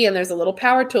supposed to be, and there's a little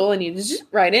power tool, and you just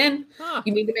right in. Huh.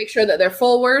 You need to make sure that they're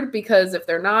forward, because if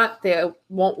they're not, they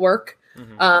won't work.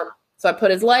 So I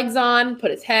put his legs on, put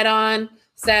his head on,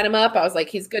 sat him up. I was like,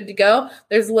 he's good to go.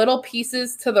 There's little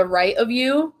pieces to the right of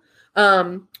you,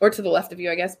 or to the left of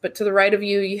you, I guess, but to the right of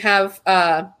you, you have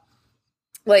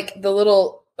like the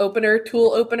little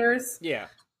tool openers. Yeah.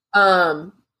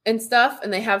 And stuff,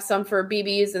 and they have some for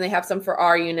BBs and they have some for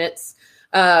R units.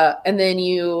 And then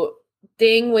you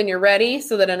ding when you're ready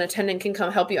so that an attendant can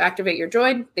come help you activate your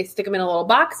droid. They stick them in a little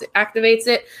box, it activates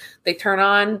it, they turn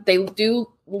on, they do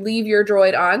leave your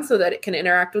droid on so that it can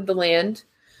interact with the land.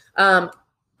 I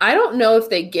don't know if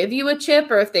they give you a chip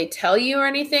or if they tell you or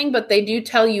anything, but they do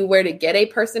tell you where to get a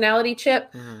personality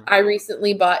chip. I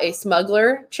recently bought a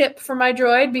smuggler chip for my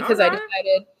droid because I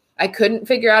decided I couldn't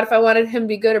figure out if I wanted him to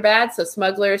be good or bad. So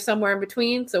smuggler is somewhere in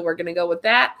between. So we're going to go with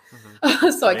that.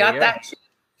 So I got that chip.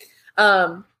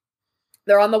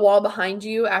 They're on the wall behind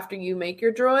you after you make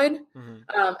your droid.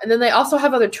 And then they also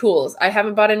have other tools. I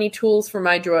haven't bought any tools for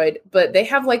my droid, but they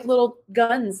have like little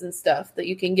guns and stuff that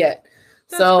you can get.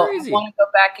 So crazy. I want to go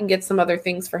back and get some other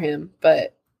things for him.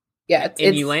 But yeah.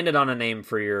 And you landed on a name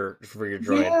for your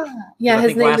droid. Yeah. I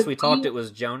think last we talked, it was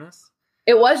Jonas.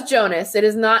 It was Jonas. It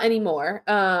is not anymore.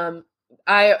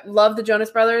 I love the Jonas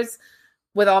Brothers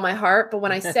with all my heart, but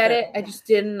when I said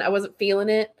it, I wasn't feeling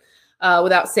it.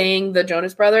 Without saying the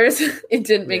Jonas Brothers, it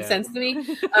didn't make sense to me.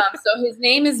 So his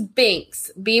name is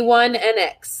Binks,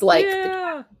 B1NX, like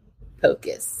the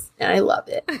Pocus, and I love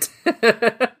it.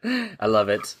 I love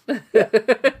it.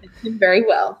 Very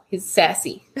well. He's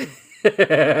sassy.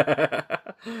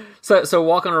 So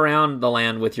walking around the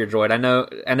land with your droid,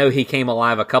 I know he came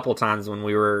alive a couple times when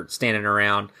we were standing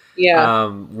around. Yeah.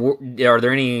 Are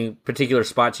there any particular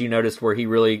spots you noticed where he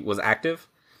really was active?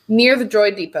 Near the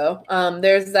droid depot,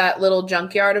 there's that little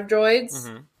junkyard of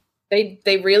droids.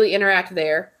 They really interact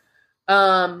there.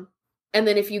 And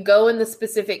then if you go in the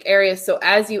specific area, so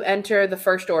as you enter the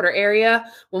First Order area,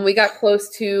 when we got close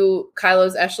to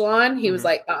Kylo's echelon, he was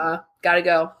like, gotta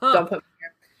go. Don't put me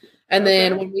here. And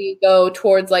then when we go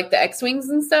towards like the X-Wings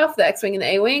and stuff, the X-Wing and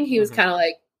the A-Wing, he was kind of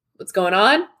like, what's going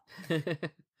on?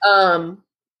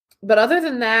 But other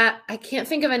than that, I can't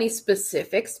think of any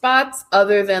specific spots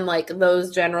other than like those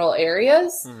general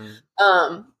areas.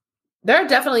 There are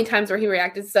definitely times where he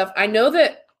reacted to stuff. I know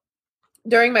that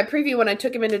during my preview, when I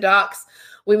took him into docks,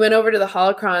 we went over to the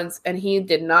holocrons and he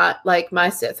did not like my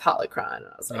Sith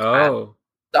holocron. I was like, I'm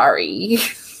sorry.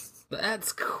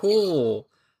 That's cool.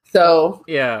 So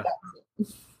yeah,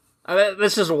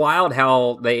 that's just wild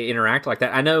how they interact like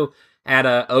that. I know at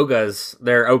Oga's,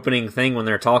 their opening thing when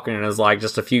they're talking is like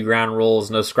just a few ground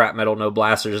rules, no scrap metal, no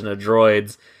blasters, no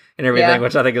droids, and everything,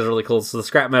 which I think is really cool. So the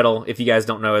scrap metal, if you guys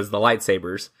don't know, is the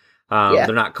lightsabers.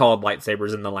 They're not called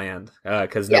lightsabers in the land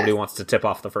because nobody wants to tip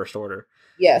off the First Order.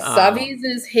 Yes, Savi's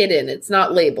is hidden. It's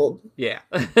not labeled. Yeah.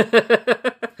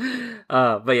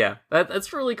 But yeah,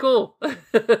 that's really cool.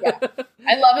 Yeah.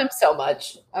 I love him so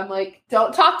much. I'm like,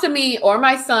 don't talk to me or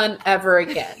my son ever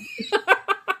again.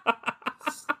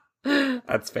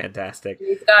 That's fantastic.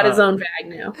 He's got his own bag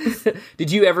now.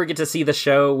 Did you ever get to see the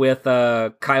show with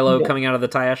Kylo coming out of the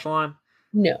TIE Echelon?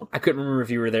 No. I couldn't remember if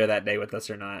you were there that day with us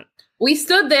or not. We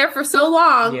stood there for so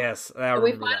long. Yes.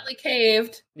 We finally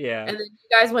caved. Yeah. And then you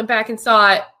guys went back and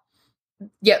saw it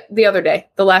the other day.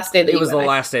 The last day that it was the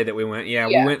last day that we went. Yeah,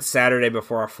 we went Saturday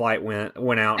before our flight went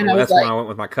out. And that's when I went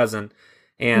with my cousin.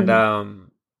 And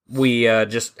we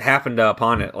just happened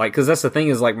upon it. Like, because that's the thing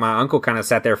is, like, my uncle kind of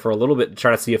sat there for a little bit to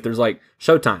try to see if there's, like,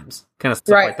 show times, kind of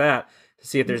stuff like that, to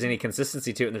see if there's any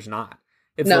consistency to it, and there's not.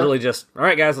 It's literally just, all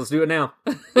right, guys, let's do it now.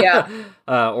 Yeah.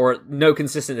 Or no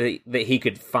consistency that he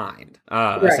could find,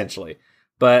 essentially.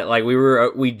 But, like,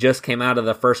 we just came out of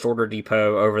the First Order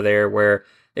depot over there where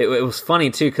it was funny,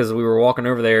 too, because we were walking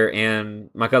over there, and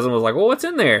my cousin was like, well, what's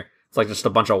in there? It's, like, just a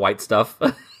bunch of white stuff.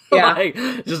 Yeah. Like,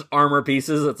 just armor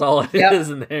pieces. That's all it is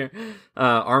in there.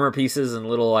 Armor pieces and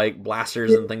little like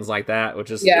blasters and things like that, which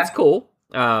is it's cool.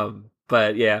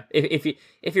 But yeah,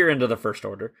 if you're into the First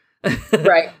Order,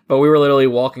 right? But we were literally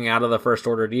walking out of the First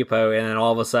Order depot, and then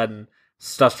all of a sudden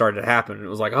stuff started to happen. It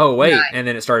was like, oh wait, and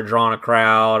then it started drawing a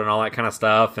crowd and all that kind of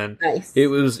stuff, and it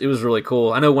was really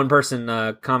cool. I know one person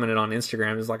commented on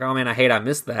Instagram, is like, oh man, I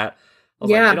missed that. I was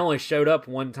like, it only showed up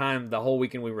one time the whole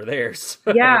weekend we were there.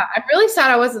 So. Yeah, I'm really sad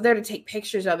I wasn't there to take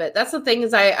pictures of it. That's the thing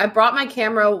is I brought my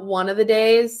camera one of the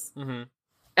days, and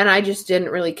I just didn't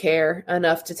really care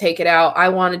enough to take it out. I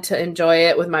wanted to enjoy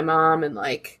it with my mom and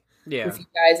like with you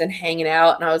guys and hanging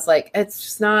out. And I was like, it's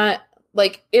just not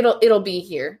like it'll be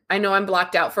here. I know I'm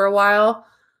blocked out for a while,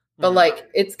 but like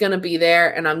it's gonna be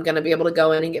there, and I'm gonna be able to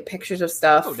go in and get pictures of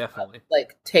stuff. Oh, definitely.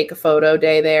 Like take a photo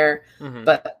day there. Mhm.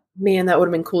 But man, that would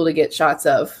have been cool to get shots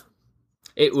of.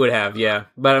 It would have, yeah.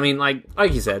 But I mean, like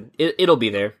you said, it'll be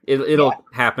there. It'll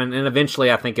happen, and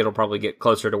eventually, I think it'll probably get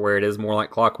closer to where it is, more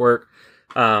like clockwork.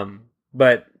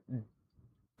 But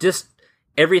just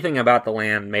everything about the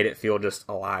land made it feel just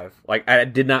alive. Like I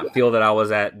did not feel that I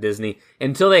was at Disney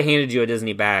until they handed you a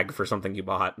Disney bag for something you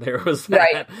bought. There was that.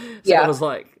 Right. So I was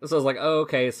like, oh,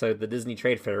 okay, so the Disney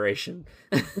Trade Federation.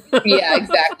 Yeah,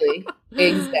 exactly.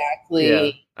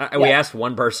 Yeah. We asked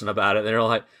one person about it. And they're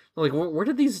like, where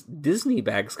did these Disney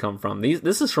bags come from?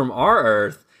 This is from our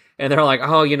Earth. And they're like,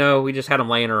 oh, we just had them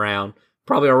laying around.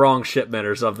 Probably a wrong shipment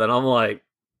or something. I'm like,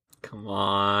 come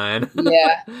on.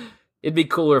 Yeah. It'd be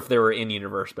cooler if they were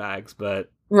in-universe bags,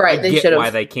 but right, I they get should why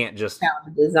have they can't just found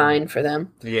a design for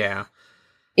them. Yeah.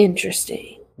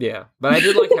 Interesting. Yeah. But I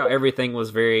did like how everything was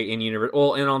very in-universe.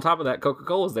 Well, and on top of that,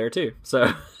 Coca-Cola's there too.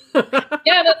 So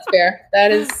Yeah, that's fair.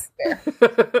 That is fair.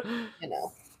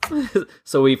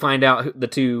 So we find out the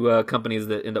two companies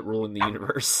that end up ruling the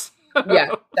universe.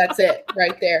 Yeah, that's it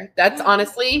right there. That's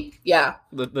honestly, yeah.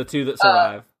 The two that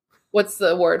survive. What's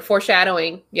the word?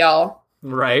 Foreshadowing, y'all.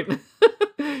 Right.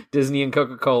 Disney and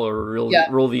Coca-Cola rule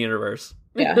the universe.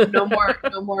 Yeah, no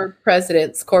more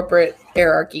presidents, corporate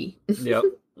hierarchy. Yep.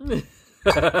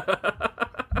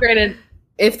 Granted,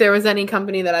 if there was any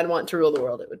company that I'd want to rule the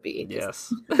world, it would be.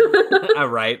 Yes. All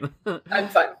right. I'm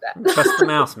fine with that. Trust the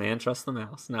mouse, man. Trust the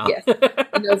mouse. No. Yes. He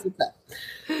knows what's up.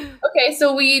 Okay,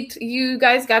 so you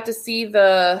guys got to see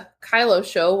the Kylo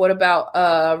show. What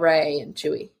about Rey and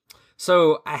Chewie?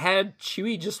 So I had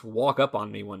Chewie just walk up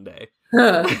on me one day.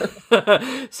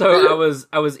 So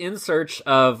I was in search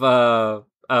of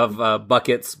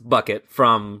Bucket's bucket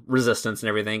from Resistance and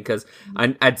everything, because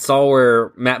I saw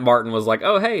where Matt Martin was like,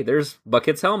 oh hey, there's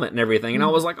Bucket's helmet and everything, and I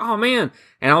was like, oh man,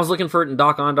 and I was looking for it in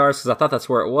Doc Ondar's because I thought that's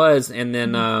where it was, and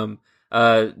then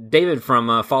David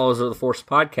from Followers of the Force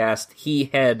podcast, he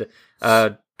had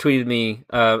tweeted me,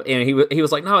 and he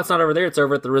was like, no, it's not over there, it's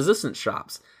over at the Resistance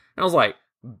shops, and I was like,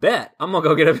 bet I'm gonna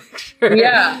go get a picture.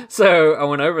 Yeah. So I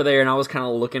went over there and I was kind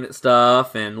of looking at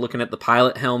stuff and looking at the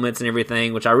pilot helmets and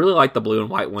everything, which I really like the blue and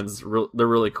white ones. They're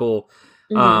really cool.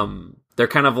 Mm-hmm. They're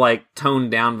kind of like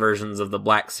toned down versions of the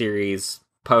Black Series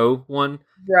Poe one.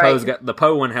 Right. The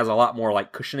Poe one has a lot more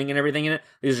like cushioning and everything in it.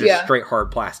 These are just straight hard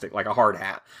plastic, like a hard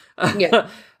hat. Yeah.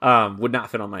 Would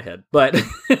not fit on my head, but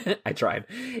I tried.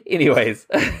 Anyways,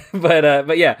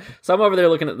 but yeah. So I'm over there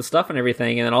looking at the stuff and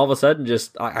everything, and then all of a sudden,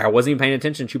 I wasn't even paying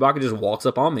attention. Chewbacca just walks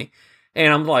up on me,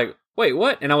 and I'm like, "Wait,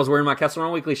 what?" And I was wearing my Kessel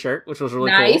Run Weekly shirt, which was really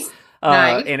nice. cool.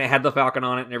 Nice. And it had the Falcon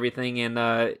on it and everything,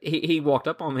 and he walked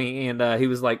up on me, and he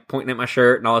was like pointing at my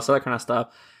shirt and all this other kind of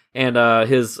stuff. And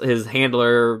his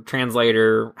handler,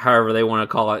 translator, however they want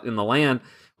to call it in the land,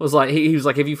 was like, he was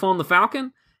like, "Have you flown the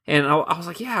Falcon?" And I was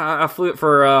like, "Yeah, I flew it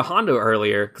for Hondo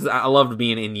earlier," because I loved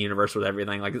being in universe with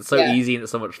everything. Like, it's so easy and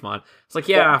it's so much fun. It's like,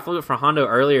 yeah, I flew it for Hondo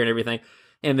earlier and everything.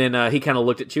 And then he kind of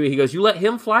looked at Chewie. He goes, "You let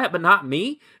him fly it, but not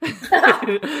me?" And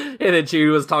then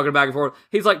Chewie was talking back and forth.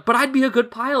 He's like, "But I'd be a good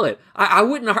pilot. I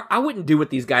wouldn't do what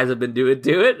these guys have been doing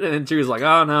to it." And then Chewie was like,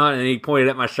 "Oh no!" And he pointed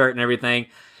at my shirt and everything.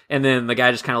 And then the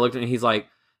guy just kind of looked at me. He's like,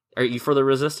 "Are you for the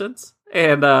Resistance?"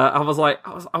 And I was like,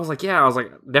 "Yeah." I was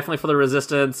like, "Definitely for the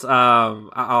Resistance." I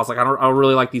was like, I don't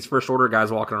really like these First Order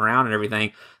guys walking around and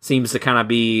everything. Seems to kind of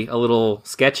be a little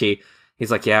sketchy.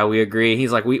 He's like, "Yeah, we agree."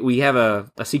 He's like, "We have a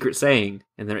secret saying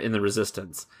in the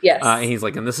Resistance." Yes. And he's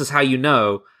like, "And this is how you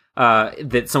know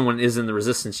that someone is in the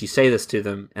Resistance. You say this to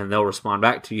them, and they'll respond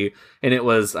back to you." And it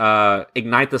was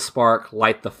ignite the spark,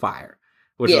 light the fire.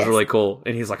 Which was really cool.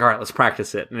 And he's like, "All right, let's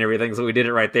practice it," and everything. So we did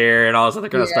it right there and all this other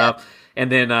kind of stuff.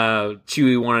 And then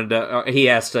Chewie wanted to. He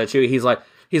asked Chewie.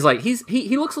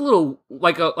 He looks a little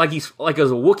like a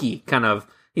Wookiee kind of.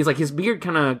 He's like, his beard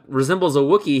kind of resembles a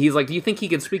Wookiee. He's like, "Do you think he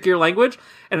can speak your language?"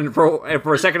 And for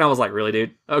a second, I was like, "Really,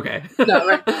 dude? Okay." No,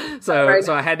 right.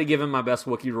 So I had to give him my best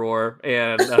Wookiee roar,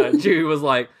 and Chewie was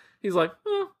like, he's like,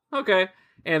 "Oh, okay."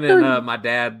 And then my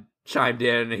dad chimed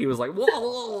in, and he was like,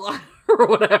 "Whoa," or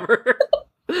whatever.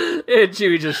 And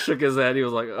Chewie just shook his head. He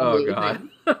was like, "Oh, Amazing.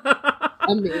 God."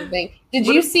 Amazing. Did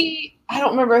you see, I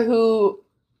don't remember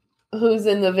who's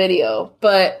in the video,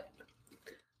 but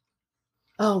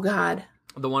oh God.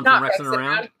 The one Not from Rexing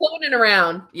Around? Cloning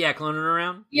Around. Yeah, Cloning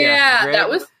Around? Yeah, Greg. that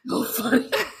was so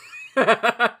funny.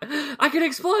 I can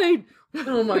explain.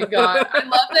 Oh my God. I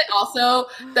love that also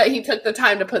that he took the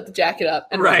time to put the jacket up.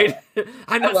 And Right.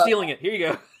 I'm not love stealing it. Here you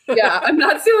go. Yeah, I'm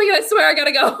not stealing it. I swear I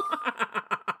gotta go.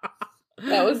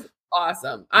 That was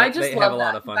awesome. I just they love have a that.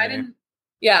 lot of fun there.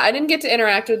 I didn't get to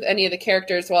interact with any of the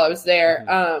characters while I was there.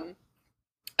 Mm-hmm.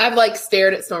 I've like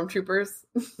stared at stormtroopers.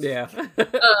 Yeah.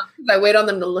 'Cause I wait on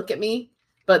them to look at me,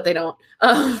 but they don't.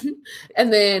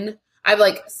 And then I've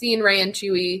like seen Rey and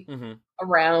Chewie Mm-hmm.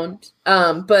 around.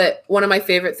 But one of my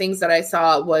favorite things that I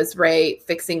saw was Rey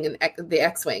fixing the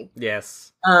X-wing.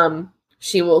 Yes.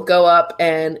 She will go up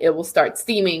and it will start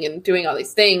steaming and doing all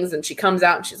these things. And she comes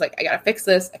out and she's like, I gotta fix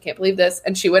this. I can't believe this.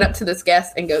 And she went up to this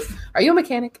guest and goes, are you a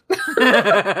mechanic?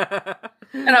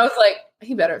 And I was like,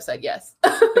 he better have said yes.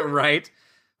 Right?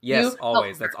 Yes, You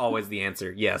always. help That's always the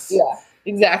answer. Yes. Yeah,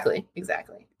 exactly.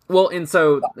 Well, and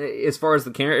so as far as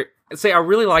the character, I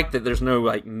really like that there's no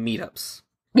like meetups.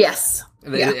 Yes.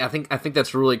 Yeah. I think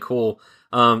that's really cool.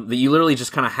 That you literally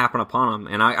just kind of happen upon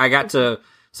them, and I got to.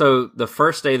 So the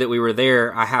first day that we were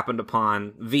there, I happened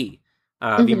upon V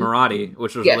Marathi,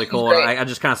 which was really cool. I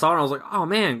just kind of saw it, and I was like, "Oh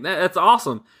man, that's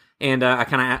awesome!" And I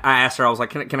asked her, I was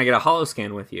like, "Can I get a holo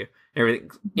scan with you?"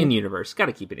 Everything in universe, got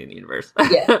to keep it in universe.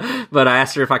 Yeah. But I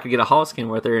asked her if I could get a holo scan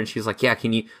with her, and she's like, "Yeah,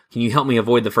 can you help me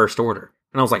avoid the First Order?"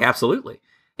 And I was like, "Absolutely."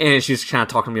 And she was kind of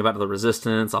talking to me about the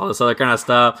Resistance, all this other kind of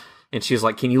stuff. And she was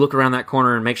like, "Can you look around that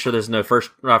corner and make sure there's no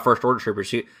first order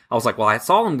troopers?" I was like, "Well, I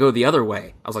saw them go the other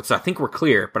way." I was like, "So I think we're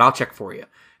clear, but I'll check for you."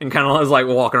 And kind of was like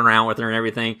walking around with her and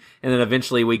everything. And then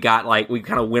eventually we kind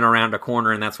of went around a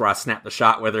corner, and that's where I snapped the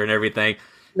shot with her and everything.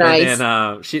 Nice. And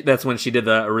then that's when she did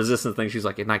the Resistance thing. She's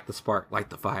like, "Ignite the spark, light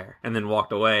the fire," and then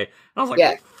walked away. And I was like,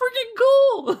 Yeah. "Freaking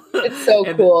cool!" It's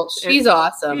so cool. She's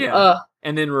awesome. Yeah.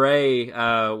 And then Rey,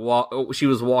 she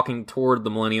was walking toward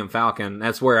the Millennium Falcon.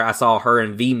 That's where I saw her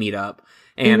and V meet up.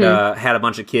 And had a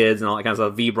bunch of kids and all that kind of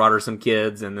stuff. V brought her some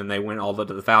kids, and then they went all the way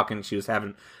to the Falcon. She was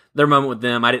having their moment with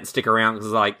them. I didn't stick around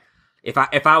because, like, if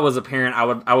I was a parent,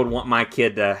 I would want my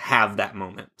kid to have that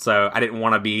moment. So I didn't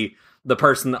want to be the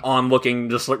person on looking,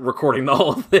 just like recording the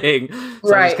whole thing.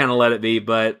 So I just kind of let it be.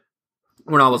 But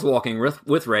when I was walking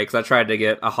with Rey, because I tried to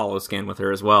get a holo scan with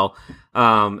her as well,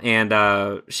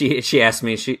 and she asked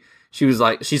me, she's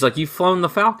like, "You've flown the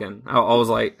Falcon." I was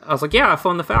like, "Yeah, I've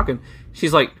flown the Falcon."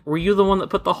 She's like, "Were you the one that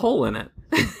put the hole in it?"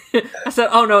 I said,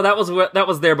 "Oh no, that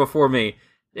was there before me."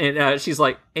 And she's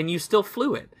like, "And you still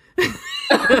flew it?"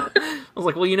 I was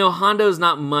like, "Well, Hondo's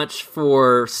not much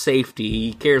for safety.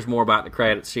 He cares more about the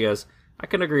credits." She goes, "I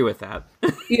can agree with that."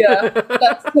 Yeah,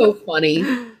 that's so funny.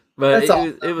 But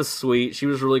awesome. It was sweet. She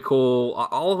was really cool.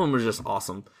 All of them were just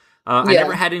awesome. I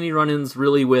never had any run-ins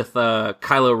really with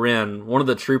Kylo Ren. One of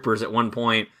the troopers at one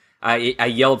point, I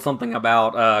yelled something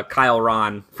about Kyle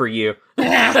Ron for you.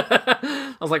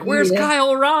 I was like, "Where's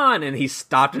Kyle Ron?" And he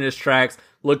stopped in his tracks,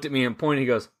 looked at me and pointed. He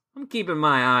goes, "I'm keeping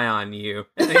my eye on you."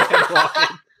 And then kept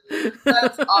walking.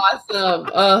 That's awesome.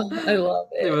 I love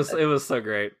it. It was so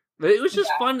great. But it was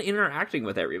just fun interacting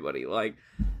with everybody. Like,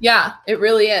 yeah, it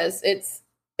really is. It's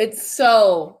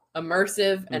so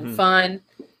immersive and fun.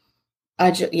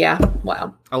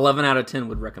 Wow. 11 out of 10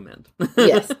 would recommend.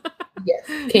 Yes,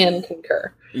 can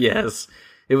concur. Yes,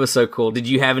 it was so cool. Did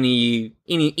you have any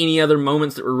other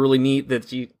moments that were really neat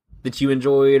that you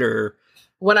enjoyed, or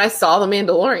when I saw the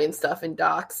Mandalorian stuff in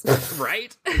docs?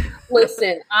 Right?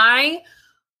 Listen, I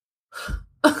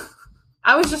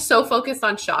was just so focused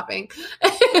on shopping,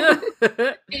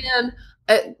 and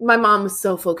my mom was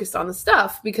so focused on the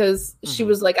stuff because she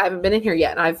was like, "I haven't been in here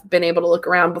yet, and I've been able to look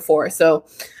around before." So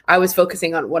I was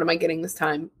focusing on what am I getting this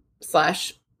time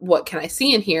 / what can I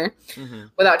see in here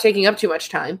without taking up too much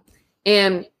time.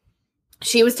 And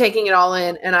she was taking it all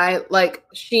in, and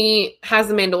she has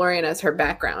the Mandalorian as her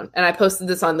background, and I posted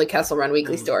this on the Kessel Run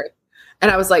Weekly story,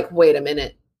 and I was like, wait a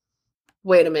minute.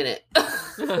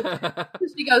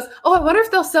 She goes, "Oh, I wonder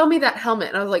if they'll sell me that helmet."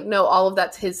 And I was like, "No, all of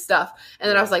that's his stuff." And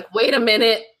then I was like, "Wait a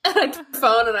minute." And I took the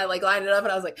phone and I lined it up,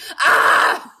 and I was like,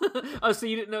 "Ah!" Oh, so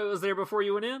you didn't know it was there before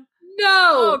you went in? No.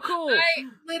 Oh, cool. I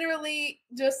literally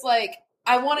just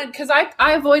I wanted, because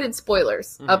I avoided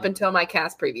spoilers up until my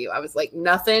cast preview. I was like,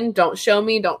 nothing, don't show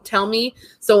me, don't tell me.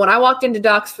 So when I walked into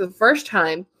docs for the first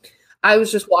time, I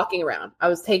was just walking around. I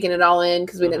was taking it all in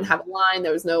because we didn't have a line.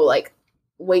 There was no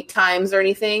wait times or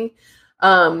anything.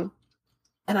 And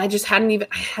I just hadn't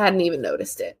even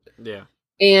noticed it. Yeah.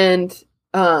 And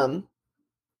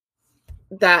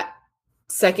that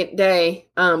second day,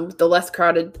 the less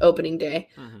crowded opening day,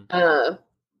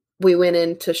 we went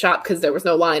in to shop because there was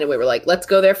no line, and we were like, let's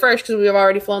go there first because we've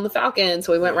already flown the Falcon.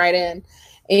 So we went right in,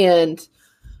 and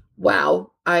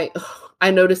wow, I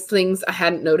noticed things I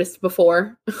hadn't noticed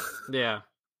before. Yeah.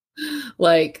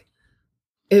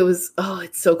 It was,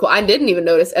 it's so cool. I didn't even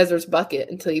notice Ezra's bucket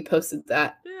until you posted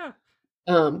that. Yeah.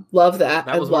 Love that.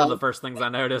 That was one of the first things I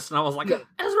noticed, and I was like,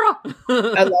 Ezra!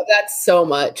 I love that so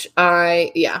much.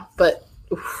 But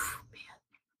oof,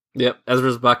 Yep,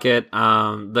 Ezra's bucket.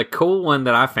 The cool one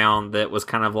that I found that was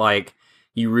kind of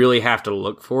you really have to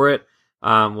look for it,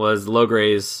 was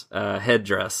Logre's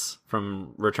headdress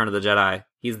from Return of the Jedi.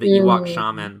 He's the Ewok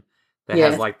shaman that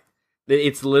has like,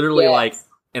 it's literally like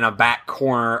in a back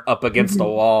corner up against the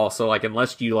wall. So like,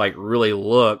 unless you like really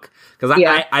look, because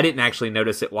I didn't actually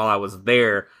notice it while I was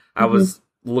there. I was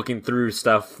looking through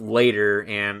stuff later,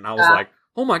 and I was like,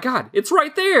 oh my God, it's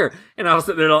right there. And I was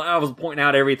sitting there, I was pointing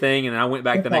out everything, and I went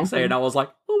back the next day, and I was like,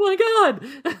 oh my God.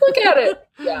 Look at it.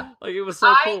 Yeah. Like, it was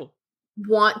so cool.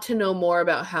 Want to know more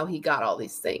about how he got all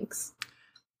these things.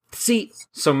 See,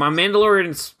 so my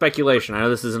Mandalorian speculation, I know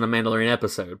this isn't a Mandalorian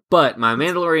episode, but my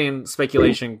Mandalorian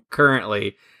speculation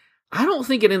currently, I don't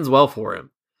think it ends well for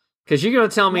him. Because you're going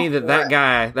to tell me that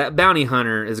guy, that bounty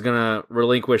hunter, is going to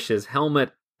relinquish his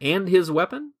helmet and his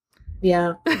weapon?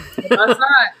 Yeah. That's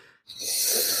not.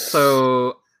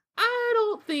 So, I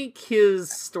don't think his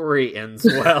story ends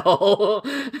well.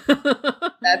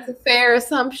 That's a fair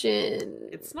assumption.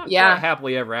 It's not quite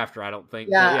happily ever after, I don't think.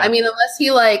 Yeah, I mean, unless he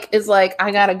is like,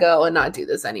 I gotta go and not do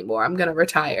this anymore. I'm gonna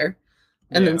retire.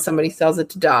 And then somebody sells it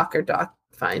to Doc, or Doc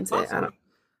finds it. I don't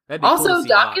know. Also,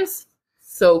 Doc is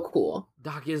so cool.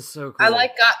 Doc is so cool. I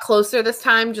got closer this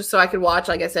time just so I could watch,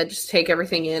 like I said, just take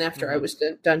everything in after I was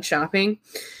done shopping.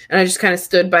 And I just kind of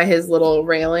stood by his little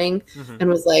railing and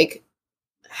was like,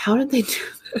 how did they do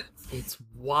this? It's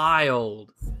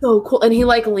wild. So cool. And he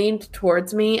leaned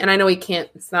towards me, and I know he can't,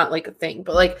 it's not like a thing,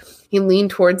 but he leaned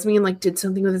towards me and did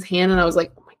something with his hand, and I was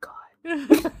like, oh my God.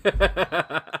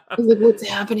 I was like, what's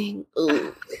happening?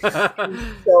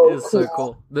 So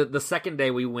cool. The second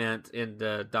day we went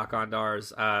into Doc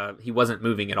Ondar's, he wasn't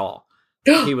moving at all.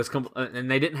 He was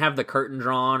and they didn't have the curtain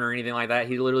drawn or anything like that.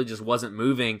 He literally just wasn't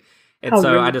moving. And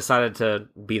I decided to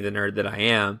be the nerd that I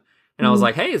am. And I was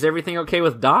like, hey, is everything okay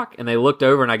with Doc? And they looked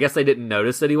over, and I guess they didn't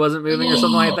notice that he wasn't moving or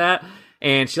something like that.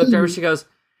 And she looked over, she goes,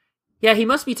 yeah, he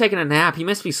must be taking a nap. He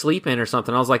must be sleeping or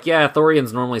something. I was like, yeah,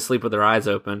 Thorians normally sleep with their eyes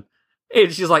open.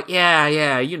 And she's like,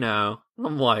 yeah, you know.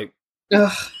 I'm like,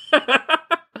 ugh.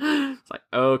 It's like,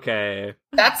 okay.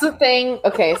 That's the thing.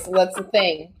 Okay, so that's the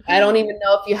thing. I don't even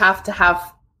know if you have to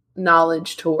have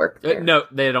knowledge to work there. No,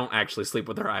 they don't actually sleep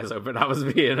with their eyes open. I was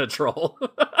being a troll.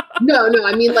 No,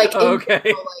 I mean, okay.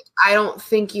 General, I don't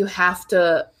think you have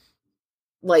to,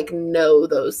 know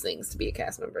those things to be a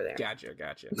cast member there. Gotcha.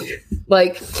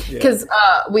 Because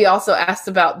we also asked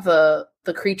about the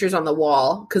creatures on the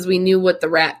wall, because we knew what the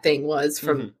rat thing was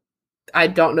from, I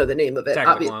don't know the name of it. Attack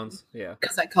of the Clones, yeah.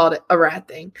 Because I called it a rat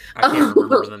thing. I can't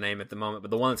remember the name at the moment, but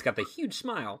the one that's got the huge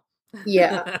smile.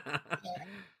 Yeah.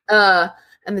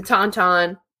 And the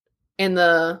Tauntaun, and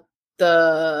the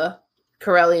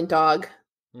Corellian dog.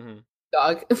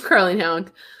 Corellian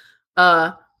hound.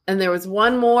 And there was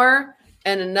one more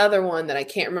and another one that I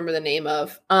can't remember the name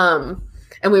of. And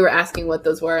we were asking what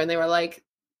those were, and they were like,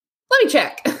 let me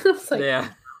check. Yeah.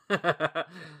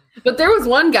 But there was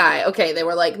one guy, okay, they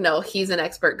were like, no, he's an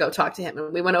expert, go talk to him.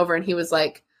 And we went over, and he was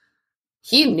like,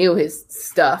 he knew his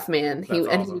stuff, man. Awesome.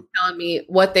 And he was telling me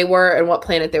what they were and what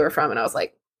planet they were from, and I was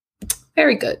like,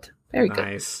 very good. Very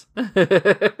nice.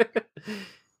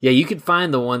 Yeah, you could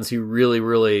find the ones who really,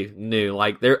 really knew.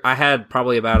 I had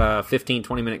probably about a 15,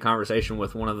 20-minute conversation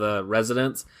with one of the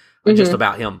residents just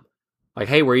about him. Like,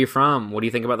 hey, where are you from? What do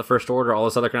you think about the First Order? All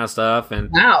this other kind of stuff.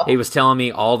 And he was telling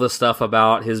me all the stuff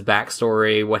about his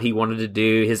backstory, what he wanted to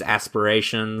do, his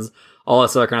aspirations, all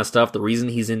this other kind of stuff, the reason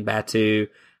he's in Batuu.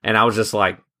 And I was just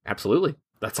like, absolutely.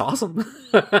 That's awesome.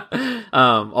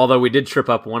 Although we did trip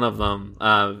up one of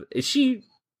them. She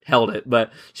held it,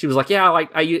 but she was like, yeah,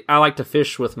 I like to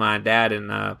fish with my dad in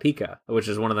Pika, which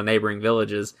is one of the neighboring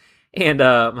villages. And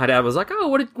my dad was like, oh,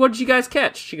 what did you guys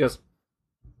catch? She goes,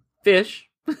 fish.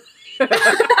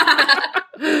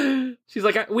 She's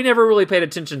like, we never really paid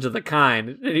attention to the kind.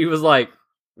 And he was like,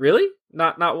 really?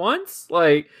 Not once?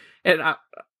 And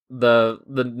the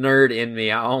nerd in me,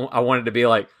 I wanted to be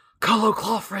like, Colo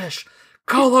clawfish.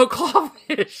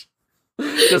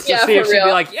 Just to see if she'd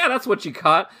be like, yeah, that's what you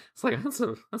caught. It's like,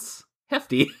 that's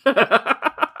hefty.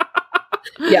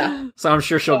 Yeah. So I'm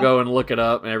sure she'll go and look it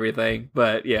up and everything.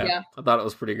 But yeah, I thought it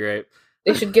was pretty great.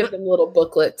 They should give them little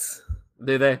booklets.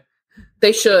 Do they?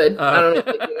 They should. I don't know if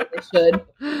they do. They should.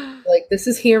 This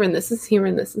is here, and this is here,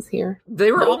 and this is here.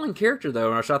 They were all in character,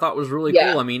 though, which I thought was really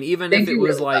cool. I mean, even if it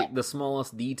was the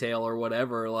smallest detail or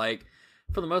whatever,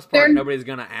 for the most part, nobody's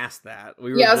going to ask that. I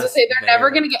was going to say, they're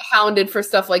never going to get hounded for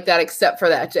stuff like that except for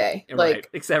that day. Right,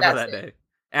 except for that day.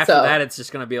 After that, it's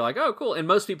just going to be like, oh, cool. And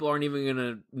most people aren't even going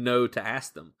to know to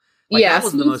ask them. That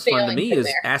was the most fun to me, is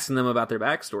asking them about their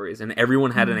backstories, and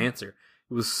everyone had an answer.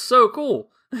 It was so cool.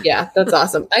 Yeah, that's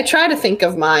awesome. I try to think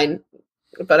of mine,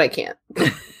 but I can't.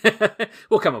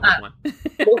 We'll come up with one.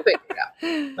 We'll figure it out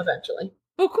eventually.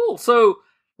 Oh, cool. So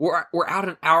we're out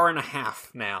an hour and a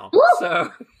half now. Woo!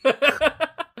 So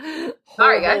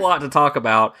Sorry, guys. whole lot to talk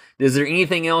about. Is there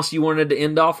anything else you wanted to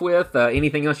end off with?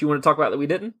 Anything else you want to talk about that we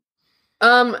didn't?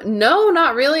 No,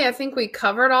 not really. I think we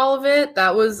covered all of it.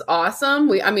 That was awesome.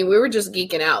 We were just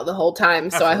geeking out the whole time.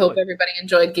 So I hope everybody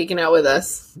enjoyed geeking out with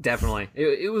us. Definitely.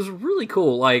 It was really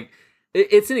cool. Like,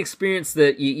 it's an experience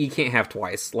that you can't have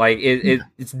twice. Like,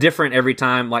 it's different every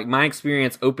time. Like, my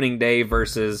experience opening day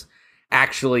versus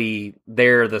actually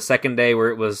there the second day where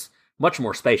it was much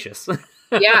more spacious.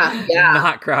 Yeah.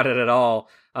 Not crowded at all.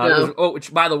 No.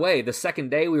 Which, by the way, the second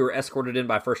day we were escorted in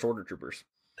by First Order troopers.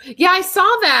 Yeah, I saw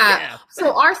that. Yeah.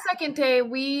 So our second day,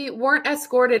 we weren't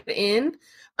escorted in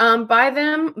by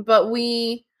them, but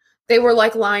they were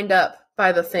like lined up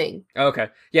by the thing. Okay.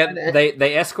 Yeah,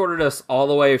 they escorted us all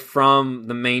the way from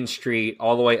the main street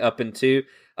all the way up into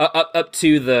up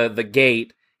to the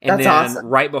gate, and That's then awesome.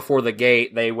 right before the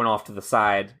gate they went off to the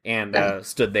side and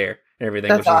stood there and everything,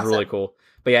 That's which was awesome. really cool.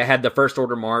 But yeah, I had the First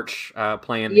Order march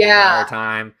playing the Yeah. entire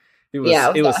time. It was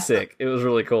awesome. sick. It was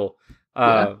really cool.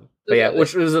 Yeah. But yeah, Love it.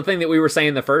 which was the thing that we were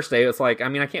saying the first day. It's like, I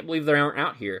mean, I can't believe they aren't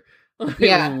out here. It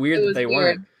Yeah, was weird it that was they weird.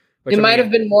 weren't. Which, It I might mean,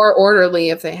 have been more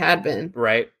orderly if they had been.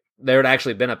 right. There had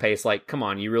actually been a pace. Like, come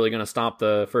on, you really going to stop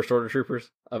the First Order troopers?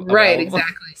 Of Right, all of them?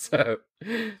 exactly. So,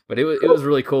 but it was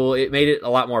really cool. It made it a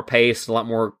lot more paced, a lot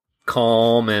more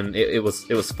calm, and it was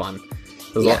fun.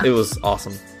 It was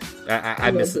awesome.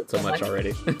 I miss it so much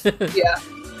already. Yeah.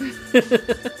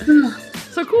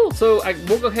 So cool. So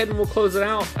we'll go ahead and we'll close it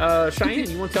out. Cheyenne,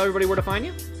 you want to tell everybody where to find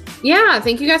you? Yeah,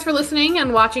 thank you guys for listening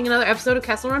and watching another episode of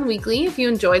Kessel Run Weekly. If you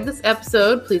enjoyed this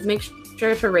episode, please make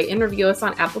sure to rate and review us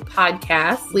on Apple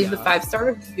Podcasts. Leave the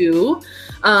 5-star review,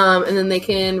 and then they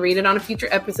can read it on a future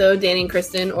episode, Danny and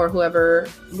Kristen, or whoever.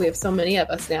 We have so many of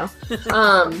us now.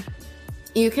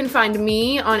 You can find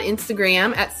me on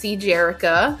Instagram at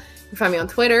CJerica. You can find me on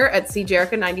Twitter at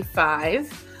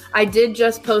CJerica95. I did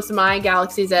just post my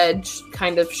Galaxy's Edge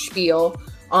kind of spiel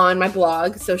on my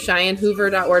blog, so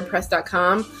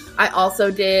CheyenneHoover.wordpress.com. I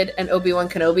also did an Obi-Wan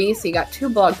Kenobi, so you got 2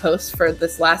 blog posts for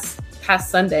this past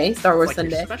Sunday, Star Wars Like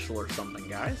Sunday. you're special or something,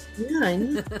 guys. Yeah, I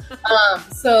know.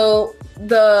 So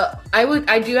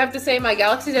I do have to say my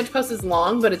Galaxy's Edge post is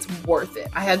long, but it's worth it.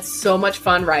 I had so much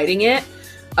fun writing it.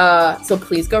 So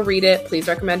please go read it. Please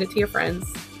recommend it to your friends.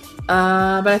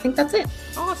 But I think that's it.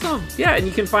 Awesome. Yeah, and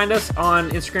you can find us on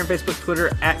Instagram, Facebook,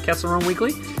 Twitter at Kessel Run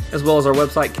Weekly, as well as our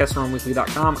website,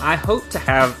 KesselRunWeekly.com. I hope to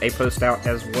have a post out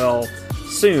as well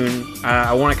soon.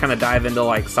 I want to kind of dive into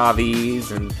like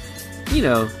Savis and, you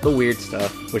know, the weird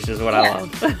stuff, which is what I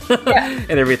love,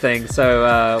 and everything.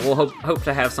 So we'll hope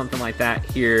to have something like that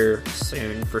here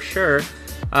soon for sure.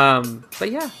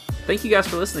 But yeah, thank you guys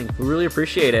for listening. We really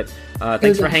appreciate it.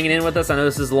 Thanks for hanging in with us. I know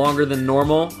this is longer than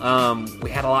normal. We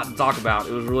had a lot to talk about.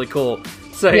 It was really cool.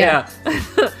 So yeah.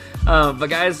 But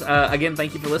guys, again,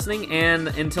 thank you for listening. And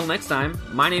until next time,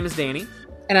 my name is Danny.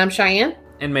 And I'm Cheyenne.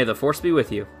 And may the Force be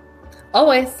with you.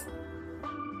 Always.